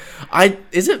explanation.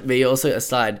 Is it me also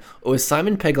aside, or was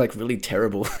Simon Pegg like really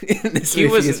terrible in this He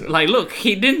movie? was as well? like, look,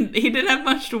 he didn't have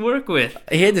much to work with.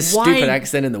 He had this Why- stupid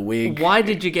accent and the wig. Why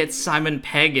did you get Simon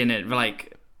Pegg in it?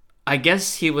 Like, I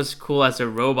guess he was cool as a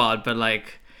robot, but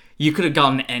like, you could have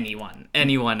gotten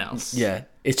anyone else. Yeah,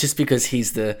 it's just because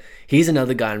he's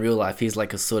another guy in real life. He's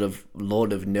like a sort of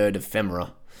Lord of Nerd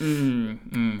Ephemera.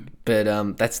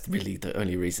 But that's really the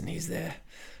only reason he's there.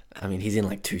 I mean, he's in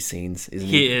like 2 scenes, isn't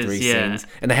he? He is, 3 yeah. scenes.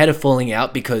 And they had a falling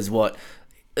out because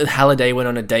Halliday went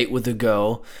on a date with a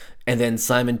girl, and then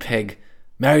Simon Pegg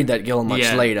married that girl much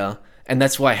Yeah. later. And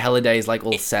that's why Halliday is like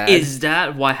all sad. Is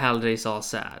that why Halliday's all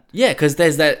sad? Yeah, because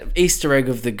there's that Easter egg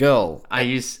of the girl.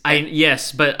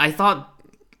 Yes, but I thought,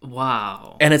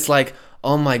 wow. And it's like,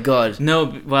 oh my god.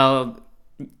 No, well,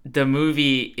 the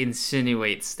movie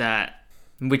insinuates that,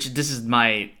 which this is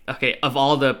of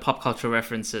all the pop culture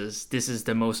references, this is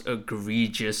the most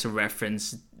egregious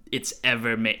reference it's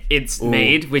ever made.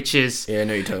 Made, which is, Yeah, I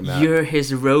know what you're talking about. you're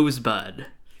his rosebud.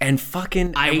 And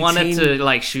fucking I wanted to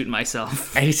like shoot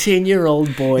myself.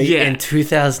 18-year-old boy Yeah. in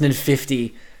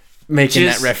 2050 making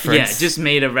that reference. Yeah, just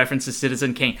made a reference to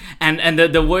Citizen Kane. And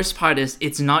the worst part is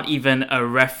it's not even a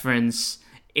reference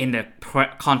in the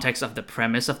context of the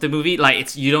premise of the movie.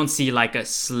 Like, you don't see like a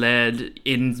sled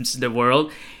in the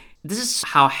world. This is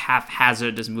how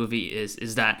haphazard this movie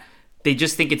is that they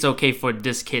just think it's okay for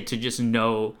this kid to just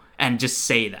know and just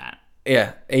say that.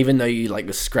 Yeah, even though you like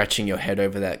were scratching your head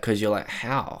over that because you're like,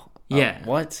 how? Yeah.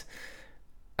 What?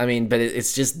 I mean, but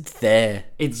it's just there.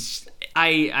 It's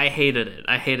I hated it.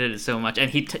 I hated it so much.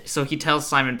 And he tells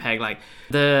Simon Pegg like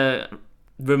the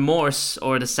remorse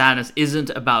or the sadness isn't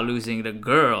about losing the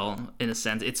girl in a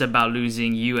sense. It's about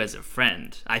losing you as a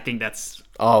friend. I think that's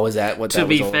Oh, was that what that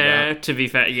was all about? To be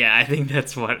fair, yeah, I think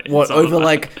that's what. What, it's all over about.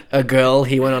 like a girl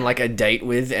he went on like a date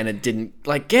with and it didn't,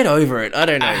 like, get over it. I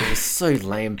don't know. It was so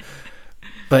lame.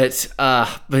 But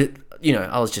you know,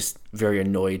 I was just very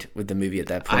annoyed with the movie at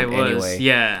that point. I was, anyway.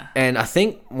 yeah. And I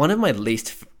think one of my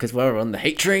least, because we're on the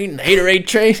haterade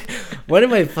train, one of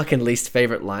my fucking least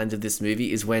favorite lines of this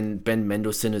movie is when Ben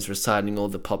Mendelsohn is reciting all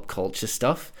the pop culture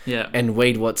stuff. Yeah. And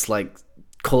Wade Watts like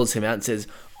calls him out and says,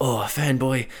 "Oh, a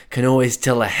fanboy can always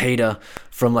tell a hater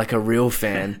from like a real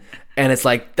fan." And it's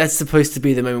like, that's supposed to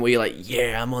be the moment where you're like,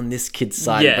 yeah, I'm on this kid's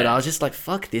side. Yeah. But I was just like,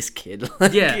 fuck this kid.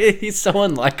 Like, Yeah. He's so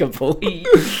unlikable.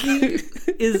 He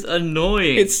is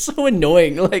annoying. It's so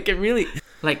annoying. Like, it really...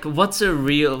 like, what's a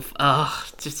real?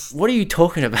 Just What are you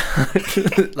talking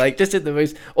about? Like, just at the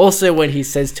most... Also, when he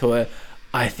says to her,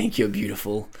 "I think you're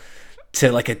beautiful," to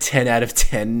like a 10 out of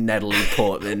 10 Natalie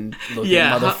Portman looking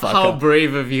yeah. motherfucker. How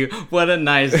brave of you! What a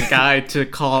nice guy to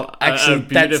call a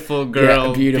beautiful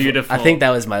girl beautiful. I think that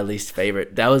was my least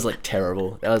favorite. That was like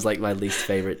terrible. That was like my least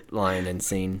favorite line and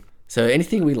scene. So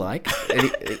anything we like?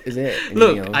 Is there anything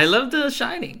Look, else? I love The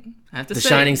Shining. I have to say,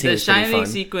 Shining scene the was pretty Shining fun.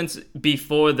 sequence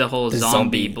before the whole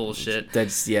zombie bullshit.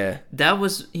 That's, yeah. That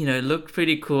was, it looked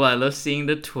pretty cool. I love seeing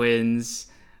the twins.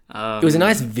 It was a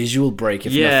nice visual break,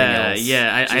 if nothing else.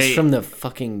 Yeah, Just from the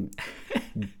fucking,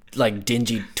 like,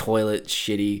 dingy toilet,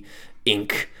 shitty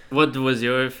ink What was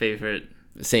your favorite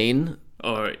scene.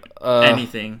 or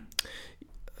anything?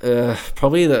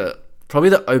 Probably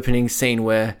the opening scene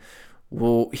where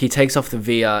he takes off the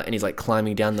VR and he's like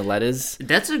climbing down the ladders.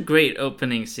 That's a great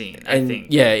opening scene, I And think.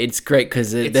 yeah, it's great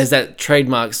because there's that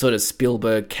trademark sort of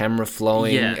Spielberg camera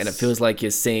flowing, Yes. and it feels like you're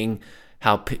seeing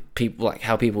how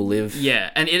people live. Yeah,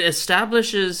 and it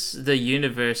establishes the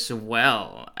universe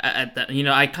well. At that,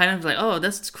 I kind of like, oh,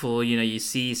 that's cool. You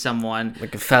see someone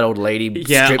Like a fat old lady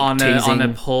strip on teasing. a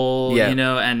pole, Yeah.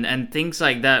 and things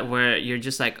like that, where you're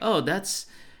just like, oh, that's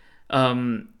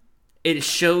it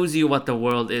shows you what the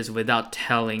world is without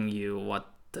telling you what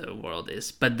the world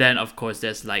is. But then, of course,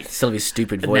 there's like Still be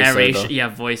stupid narration,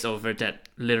 voiceover. voiceover that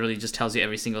literally just tells you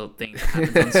every single thing that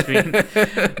happens on screen.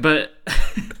 But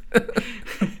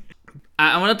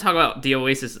I want to talk about the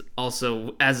Oasis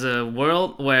also as a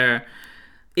world where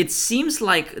it seems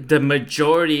like the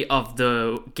majority of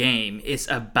the game is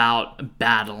about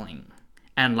battling.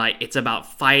 And, like, it's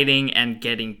about fighting and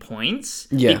getting points.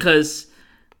 Yeah. Because...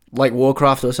 Like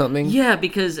Warcraft or something? Yeah,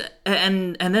 because...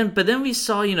 But then we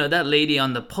saw, that lady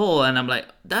on the pole, and I'm like,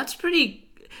 that's pretty...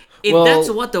 If that's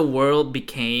what the world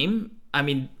became, I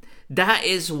mean, that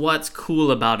is what's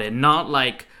cool about it. Not,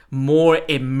 like, more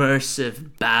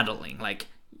immersive battling. Like,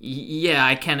 yeah,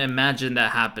 I can imagine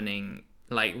that happening.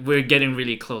 Like, we're getting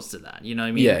really close to that, you know what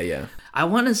I mean? Yeah. I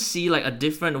want to see, like, a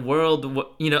different world,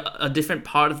 a different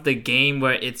part of the game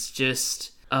where it's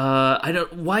just,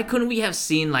 why couldn't we have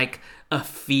seen, like, a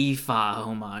FIFA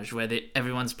homage where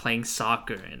everyone's playing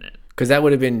soccer in it? Because that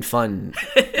would have been fun.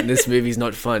 This movie's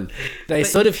not fun. They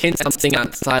sort of hint something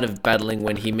outside of battling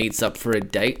when he meets up for a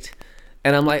date.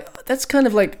 And I'm like, that's kind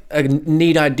of like a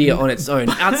neat idea on its own,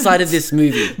 outside of this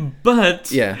movie.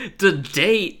 But yeah, the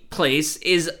date place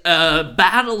is a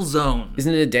battle zone.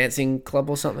 Isn't it a dancing club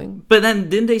or something? But then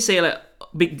didn't they say, like,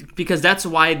 because that's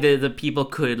why the people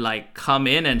could, like, come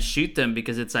in and shoot them,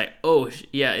 because it's like, oh,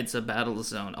 yeah, it's a battle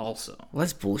zone also. Well,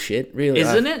 that's bullshit, really.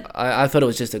 Isn't it? I thought it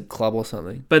was just a club or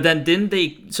something. But then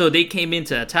so they came in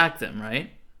to attack them,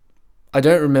 right? I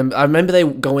don't remember. I remember they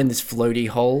go in this floaty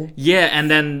hole. Yeah,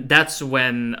 and then that's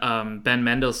when Ben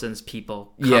Mendelsohn's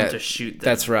people come to shoot them.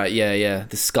 That's right, yeah.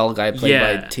 The skull guy played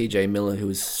by TJ Miller, who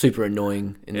was super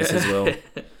annoying in this as well.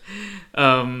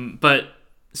 But,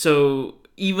 so,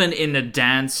 even in a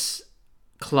dance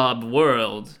club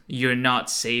world, you're not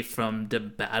safe from the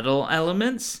battle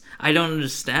elements? I don't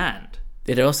understand.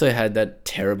 It also had that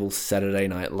terrible Saturday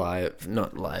Night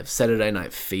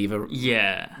Fever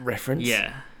reference.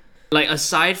 Yeah. Like,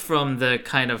 aside from the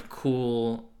kind of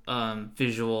cool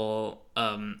visual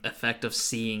effect of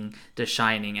seeing The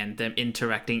Shining and them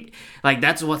interacting, like,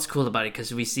 that's what's cool about it,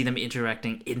 because we see them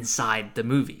interacting inside the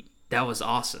movie. That was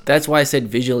awesome. That's why I said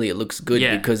visually it looks good,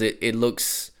 because it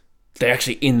looks... They're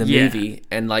actually in the movie,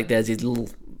 and, like, there's these little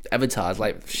avatars,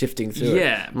 like, shifting through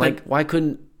it. I'm like, why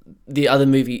couldn't the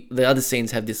other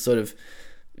scenes have this sort of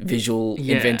visual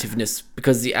inventiveness?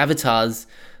 Because the avatars,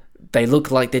 they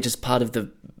look like they're just part of the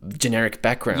generic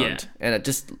background, and it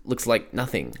just looks like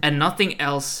nothing. And nothing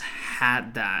else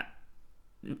had that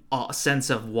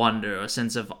sense of wonder or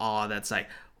sense of awe that's like,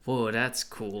 whoa, that's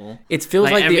cool. It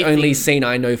feels like the only scene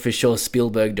I know for sure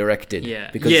Spielberg directed.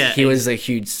 Because he was a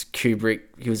huge Kubrick,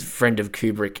 he was a friend of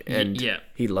Kubrick, and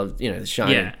he loved, The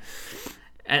Shining. Yeah.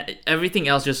 And everything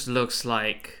else just looks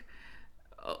like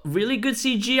really good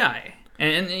CGI.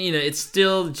 And it's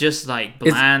still just like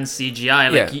bland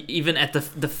CGI. Like even at the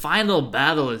final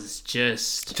battle is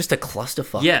just a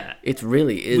clusterfuck. Yeah, it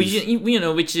really is.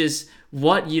 Which is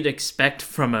what you'd expect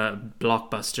from a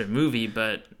blockbuster movie,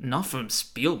 but not from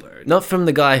Spielberg. Not from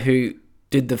the guy who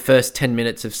did the first 10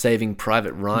 minutes of Saving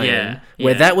Private Ryan,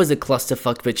 where that was a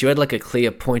clusterfuck, but you had like a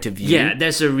clear point of view. Yeah,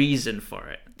 there's a reason for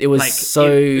it. It was like,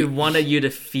 so... It wanted you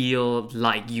to feel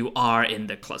like you are in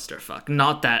the clusterfuck,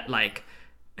 not that like...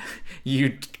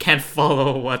 you can't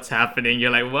follow what's happening.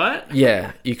 You're like, what?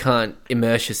 Yeah, you can't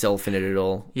immerse yourself in it at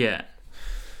all. Yeah.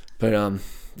 But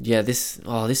this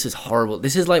is horrible.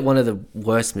 This is like one of the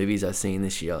worst movies I've seen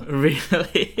this year.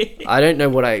 Really? I don't know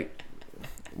what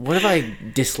have I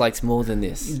disliked more than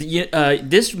this?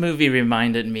 This movie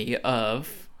reminded me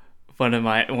of one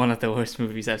of the worst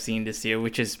movies I've seen this year,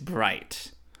 which is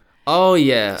Bright. Oh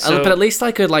yeah, but at least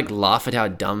I could like laugh at how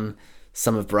dumb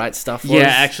some of Bright's stuff was. Yeah,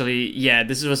 actually,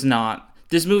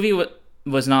 this movie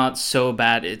was not so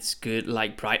bad it's good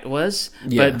like Bright was,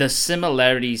 but the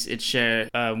similarities it shares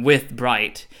with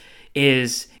Bright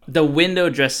is the window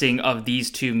dressing of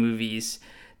these two movies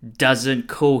doesn't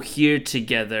cohere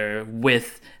together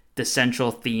with the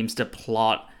central themes, the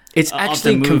plot. It's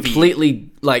actually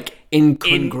completely like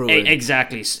incongruent.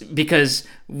 Exactly, because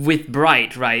with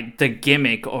Bright, right, the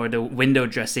gimmick or the window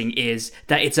dressing is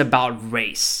that it's about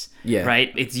race. Yeah.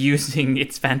 Right? It's using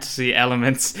its fantasy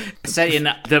elements set in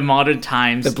the modern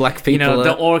times. The black people.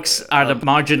 The orcs are the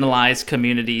marginalized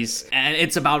communities, and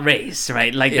it's about race,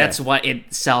 right? Like, that's what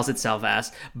it sells itself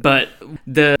as. But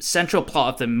the central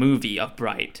plot of the movie of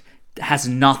Bright has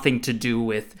nothing to do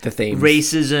with the themes.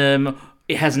 Racism.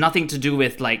 It has nothing to do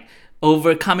with, like,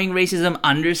 overcoming racism,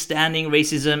 understanding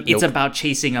racism. Nope. It's about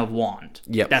chasing a wand.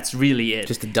 Yep. That's really it.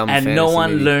 Just a dumb and fantasy no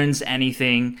one movie. learns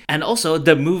anything. And also,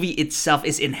 the movie itself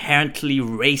is inherently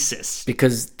racist.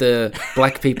 Because the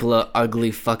black people are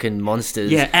ugly fucking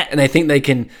monsters. Yeah, and they think they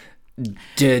can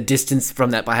distance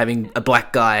from that by having a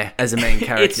black guy as a main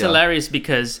character. It's hilarious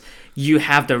because you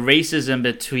have the racism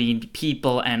between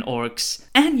people and orcs,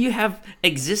 and you have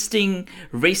existing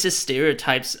racist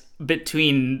stereotypes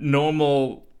between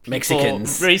normal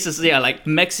Mexicans. Racists, yeah, like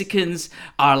Mexicans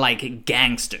are like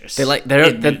gangsters.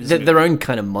 They're their own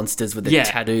kind of monsters with the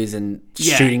tattoos and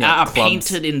shooting at clubs.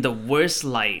 Painted in the worst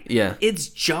light. Yeah. It's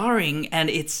jarring, and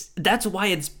that's why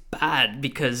it's bad,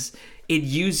 because it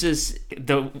uses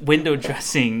the window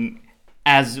dressing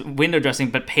as window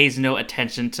dressing, but pays no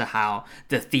attention to how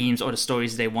the themes or the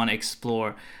stories they want to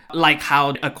explore, like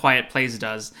how A Quiet Place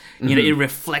does. You know, it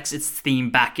reflects its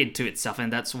theme back into itself,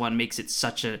 and that's what makes it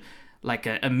such a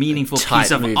meaningful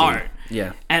piece of art.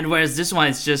 Yeah. And whereas this one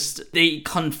is just, they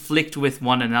conflict with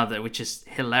one another, which is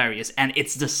hilarious. And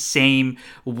it's the same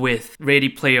with Ready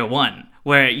Player One,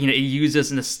 where, you know, it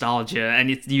uses nostalgia and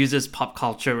it uses pop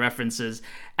culture references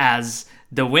as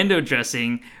the window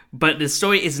dressing, but the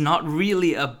story is not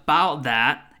really about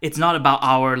that. It's not about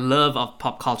our love of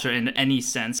pop culture in any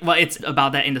sense. Well, it's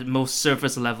about that in the most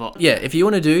surface level. Yeah, if you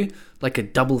want to do like a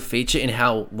double feature in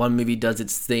how one movie does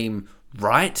its theme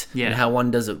right and how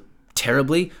one does it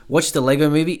terribly, watch the Lego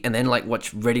Movie and then like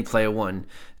watch Ready Player One,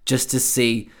 just to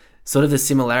see sort of the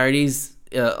similarities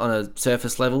on a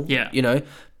surface level, you know,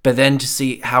 but then to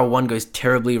see how one goes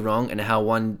terribly wrong and how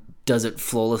one does it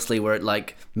flawlessly, where it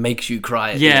like makes you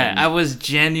cry at the end. I was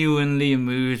genuinely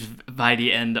moved by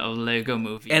the end of Lego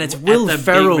Movie, and it's Will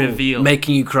Ferrell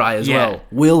making you cry as well.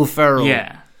 Will Ferrell,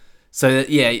 So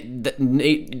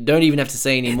don't even have to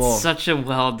say any more. It's such a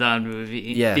well done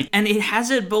movie. Yeah. And it has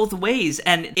it both ways,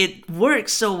 and it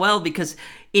works so well because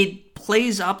it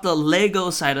plays up the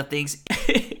Lego side of things.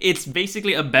 It's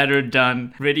basically a better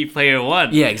done Ready Player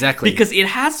One. Yeah, exactly. Because it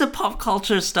has the pop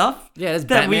culture stuff that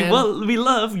Batman. we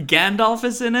love. Gandalf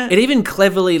is in it. It even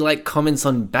cleverly like comments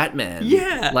on Batman.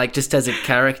 Yeah. Like just as a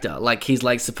character. Like he's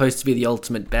like supposed to be the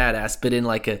ultimate badass, but in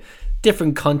like a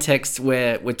different context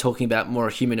where we're talking about more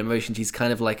human emotions. He's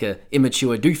kind of like a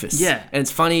immature doofus. Yeah. And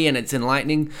it's funny and it's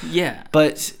enlightening. Yeah.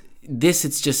 But this,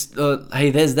 it's just,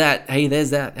 hey, there's that, hey, there's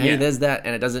that, hey, there's that,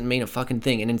 and it doesn't mean a fucking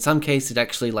thing. And in some cases, it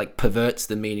actually like perverts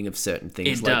the meaning of certain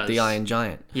things, it like does. the Iron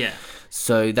Giant. Yeah.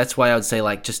 So that's why I would say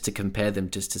like just to compare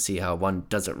them, just to see how one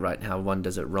does it right and how one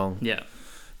does it wrong. Yeah.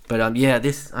 But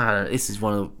this is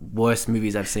one of the worst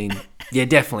movies I've seen. Yeah,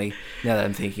 definitely. Now that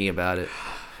I'm thinking about it.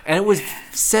 And it was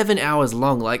 7 hours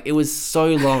long. Like, it was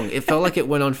so long. It felt like it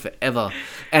went on forever.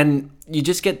 And you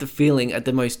just get the feeling at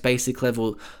the most basic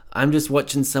level, I'm just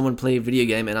watching someone play a video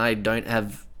game and I don't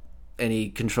have any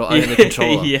control. I don't have the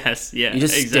controller. Yes, yeah. You're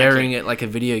just staring at like a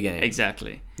video game.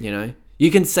 Exactly. You know?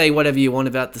 You can say whatever you want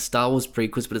about the Star Wars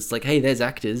prequels, but it's like, hey, there's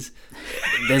actors.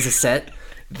 There's a set.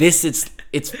 This, it's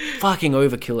fucking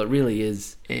overkill. It really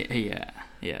is. Yeah.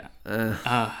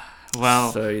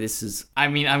 Well, so this is. I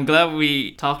mean, I'm glad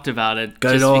we talked about it.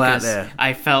 Got it all out there.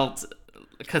 I felt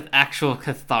actual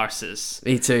catharsis.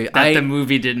 Me too. That the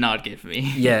movie did not give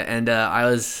me. Yeah, and I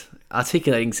was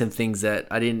articulating some things that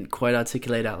I didn't quite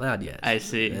articulate out loud yet. I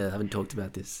see. I haven't talked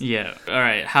about this. Yeah. All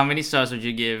right. How many stars would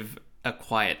you give A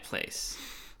Quiet Place?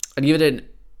 I'd give it an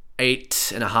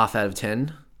 8.5 out of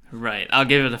 10. Right. I'll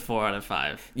give it a 4 out of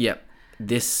 5. Yep.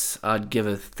 This I'd give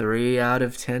a 3 out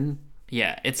of 10.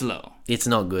 Yeah, it's low. It's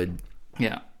not good.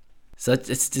 Yeah. So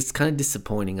it's just kind of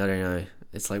disappointing. I don't know.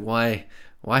 It's like, why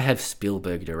have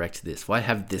Spielberg direct this? Why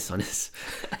have this on his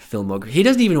filmography? He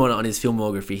doesn't even want it on his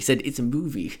filmography. He said it's a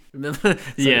movie. Remember?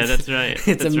 Yeah, that's right.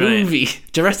 It's a movie.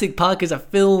 Jurassic Park is a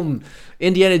film.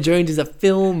 Indiana Jones is a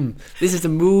film. This is a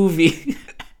movie.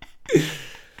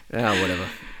 Whatever.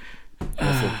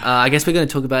 I guess we're going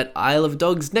to talk about Isle of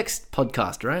Dogs next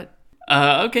podcast, right?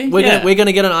 Okay. We're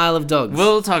gonna get on Isle of Dogs.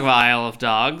 We'll talk about Isle of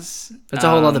Dogs. That's a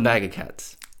whole other bag of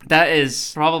cats. That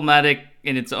is problematic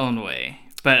in its own way,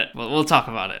 but we'll talk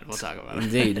about it.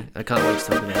 Indeed, I can't wait to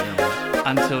talk about that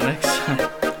one. Until next time.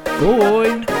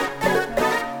 Boy.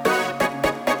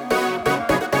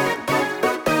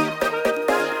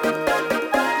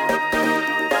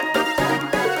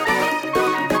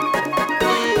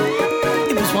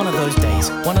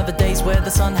 One of the days where the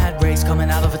sun had rays coming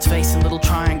out of its face in little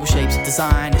triangle shapes,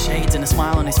 designer shades and a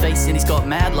smile on his face, and he's got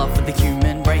mad love for the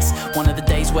human race. One of the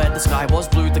days where the sky was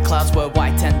blue, the clouds were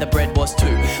white and the bread was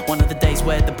too. One of the days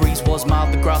where the breeze was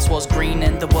mild, the grass was green,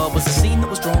 and the world was a scene that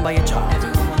was drawn by a child.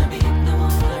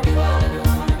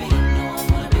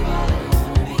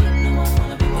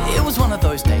 It was one of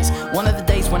those days, one of the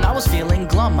days when I was feeling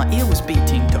glum. My ear was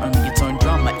beating to only its own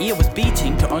drum. My ear was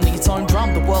beating to only its own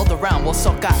drum. The world around was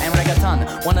soca and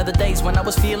reggaeton. One of the days when I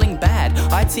was feeling bad.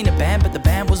 I'd seen a band, but the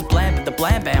band was bland. But the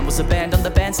bland band was a band on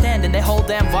the bandstand, and their whole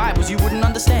damn vibe was you wouldn't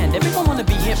understand. Everyone wanna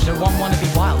be hip, no one wanna be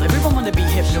wild. Everyone wanna be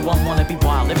hip, no one wanna be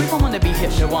wild. Everyone wanna be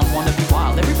hip, no one wanna be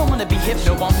wild. Everyone wanna be hip,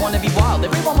 no one wanna be wild.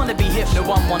 Everyone wanna be hip, no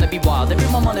one wanna be wild.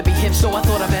 Everyone wanna be hip, so I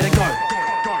thought I better go.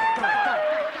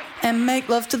 And make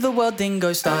love to the world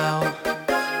dingo style.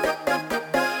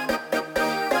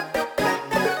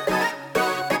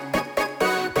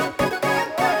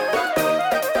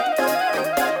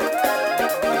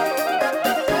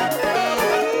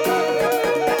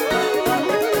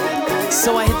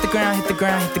 So I hit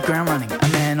the ground running. A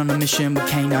man on a mission with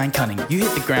canine cunning. You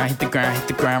hit the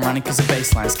ground running, cause the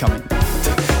bassline's coming.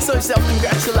 So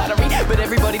self-congratulatory, but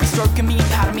everybody be stroking me and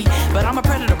patting me. But I'm a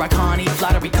predator, I can't eat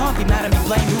flattery. Can't be mad at me,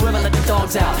 blame whoever let the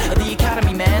dogs out at the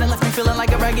academy, man. It left me feeling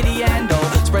like a raggedy ando,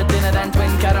 spread thinner than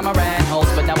twin catamaran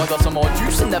holes. But now I got some more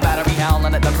juice in the battery,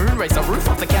 howling at the moon, raise the roof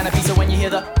off the canopy. So when you hear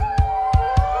the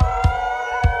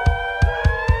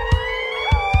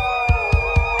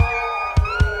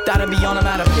that'll be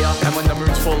onomatopoeia. And when the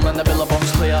moon's full and the billabong's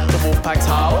clear, the wolf pack's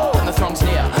howl and the throng's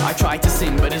near. I try to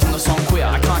sing, but isn't the song queer?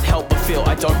 I can't help but feel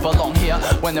I don't belong here.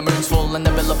 When the moon's full and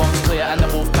the billabong's clear and the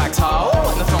wolf pack's howl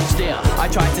and the throng's near. I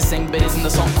try to sing, but isn't the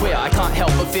song queer? I can't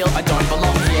help but feel I don't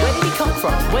belong here. Where did he come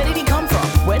from? Where did he come from?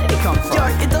 Where did he come from? Yo,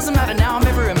 it doesn't matter now, I'm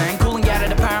everywhere, man. Cooling out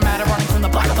at a Parramatta, running from the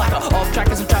blacker. Off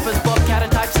trackers and trappers,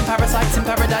 bobcat types and parasites in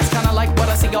paradise. Kinda like what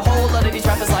I see a whole lot of these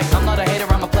rappers like. I'm not a hater,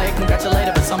 I'm a player,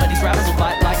 congratulator. But some of these rappers will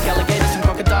bite like alligators and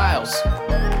crocodiles.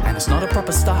 And it's not a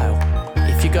proper style.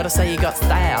 If you gotta say you got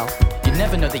style, you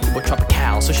never know that you were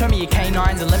tropical. So show me your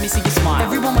canines and let me see your smile.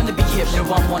 Everyone wanna be hip, no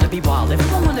one wanna be wild.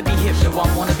 Everyone wanna be hip, no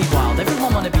one wanna be wild.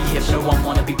 Everyone wanna be hip, no one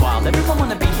wanna be wild. Everyone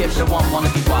wanna be hip, no one wanna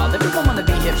be wild. Everyone wanna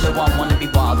be hip, no one wanna be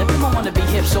wild. Everyone wanna be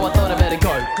hip, so I thought I better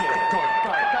go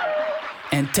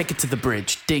and take it to the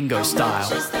bridge, dingo style.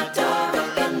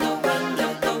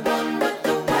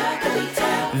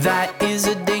 That is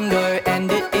a dingo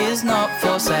and it is not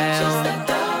for sale.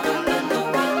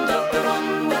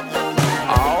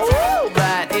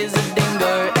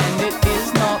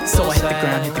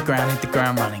 Hit the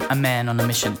ground running. A man on a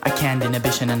mission. I canned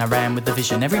inhibition and I ran with the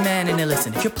vision. Every man in a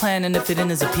listen. If you're planning to fit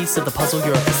in as a piece of the puzzle,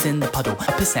 you're a piss in the puddle.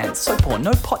 A pissant, so poor,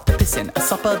 no pot to piss in. A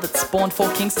supper that spawned 4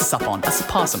 kings to sup on. A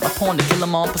surpassum, a pawn to kill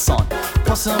 'em en passant.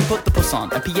 Possum put the puss on.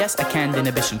 A PS, I canned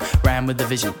inhibition. Ran with the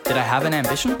vision. Did I have an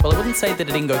ambition? Well, I wouldn't say that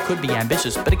a dingo could be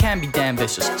ambitious, but it can be damn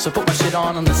vicious. So put my shit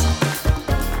on this.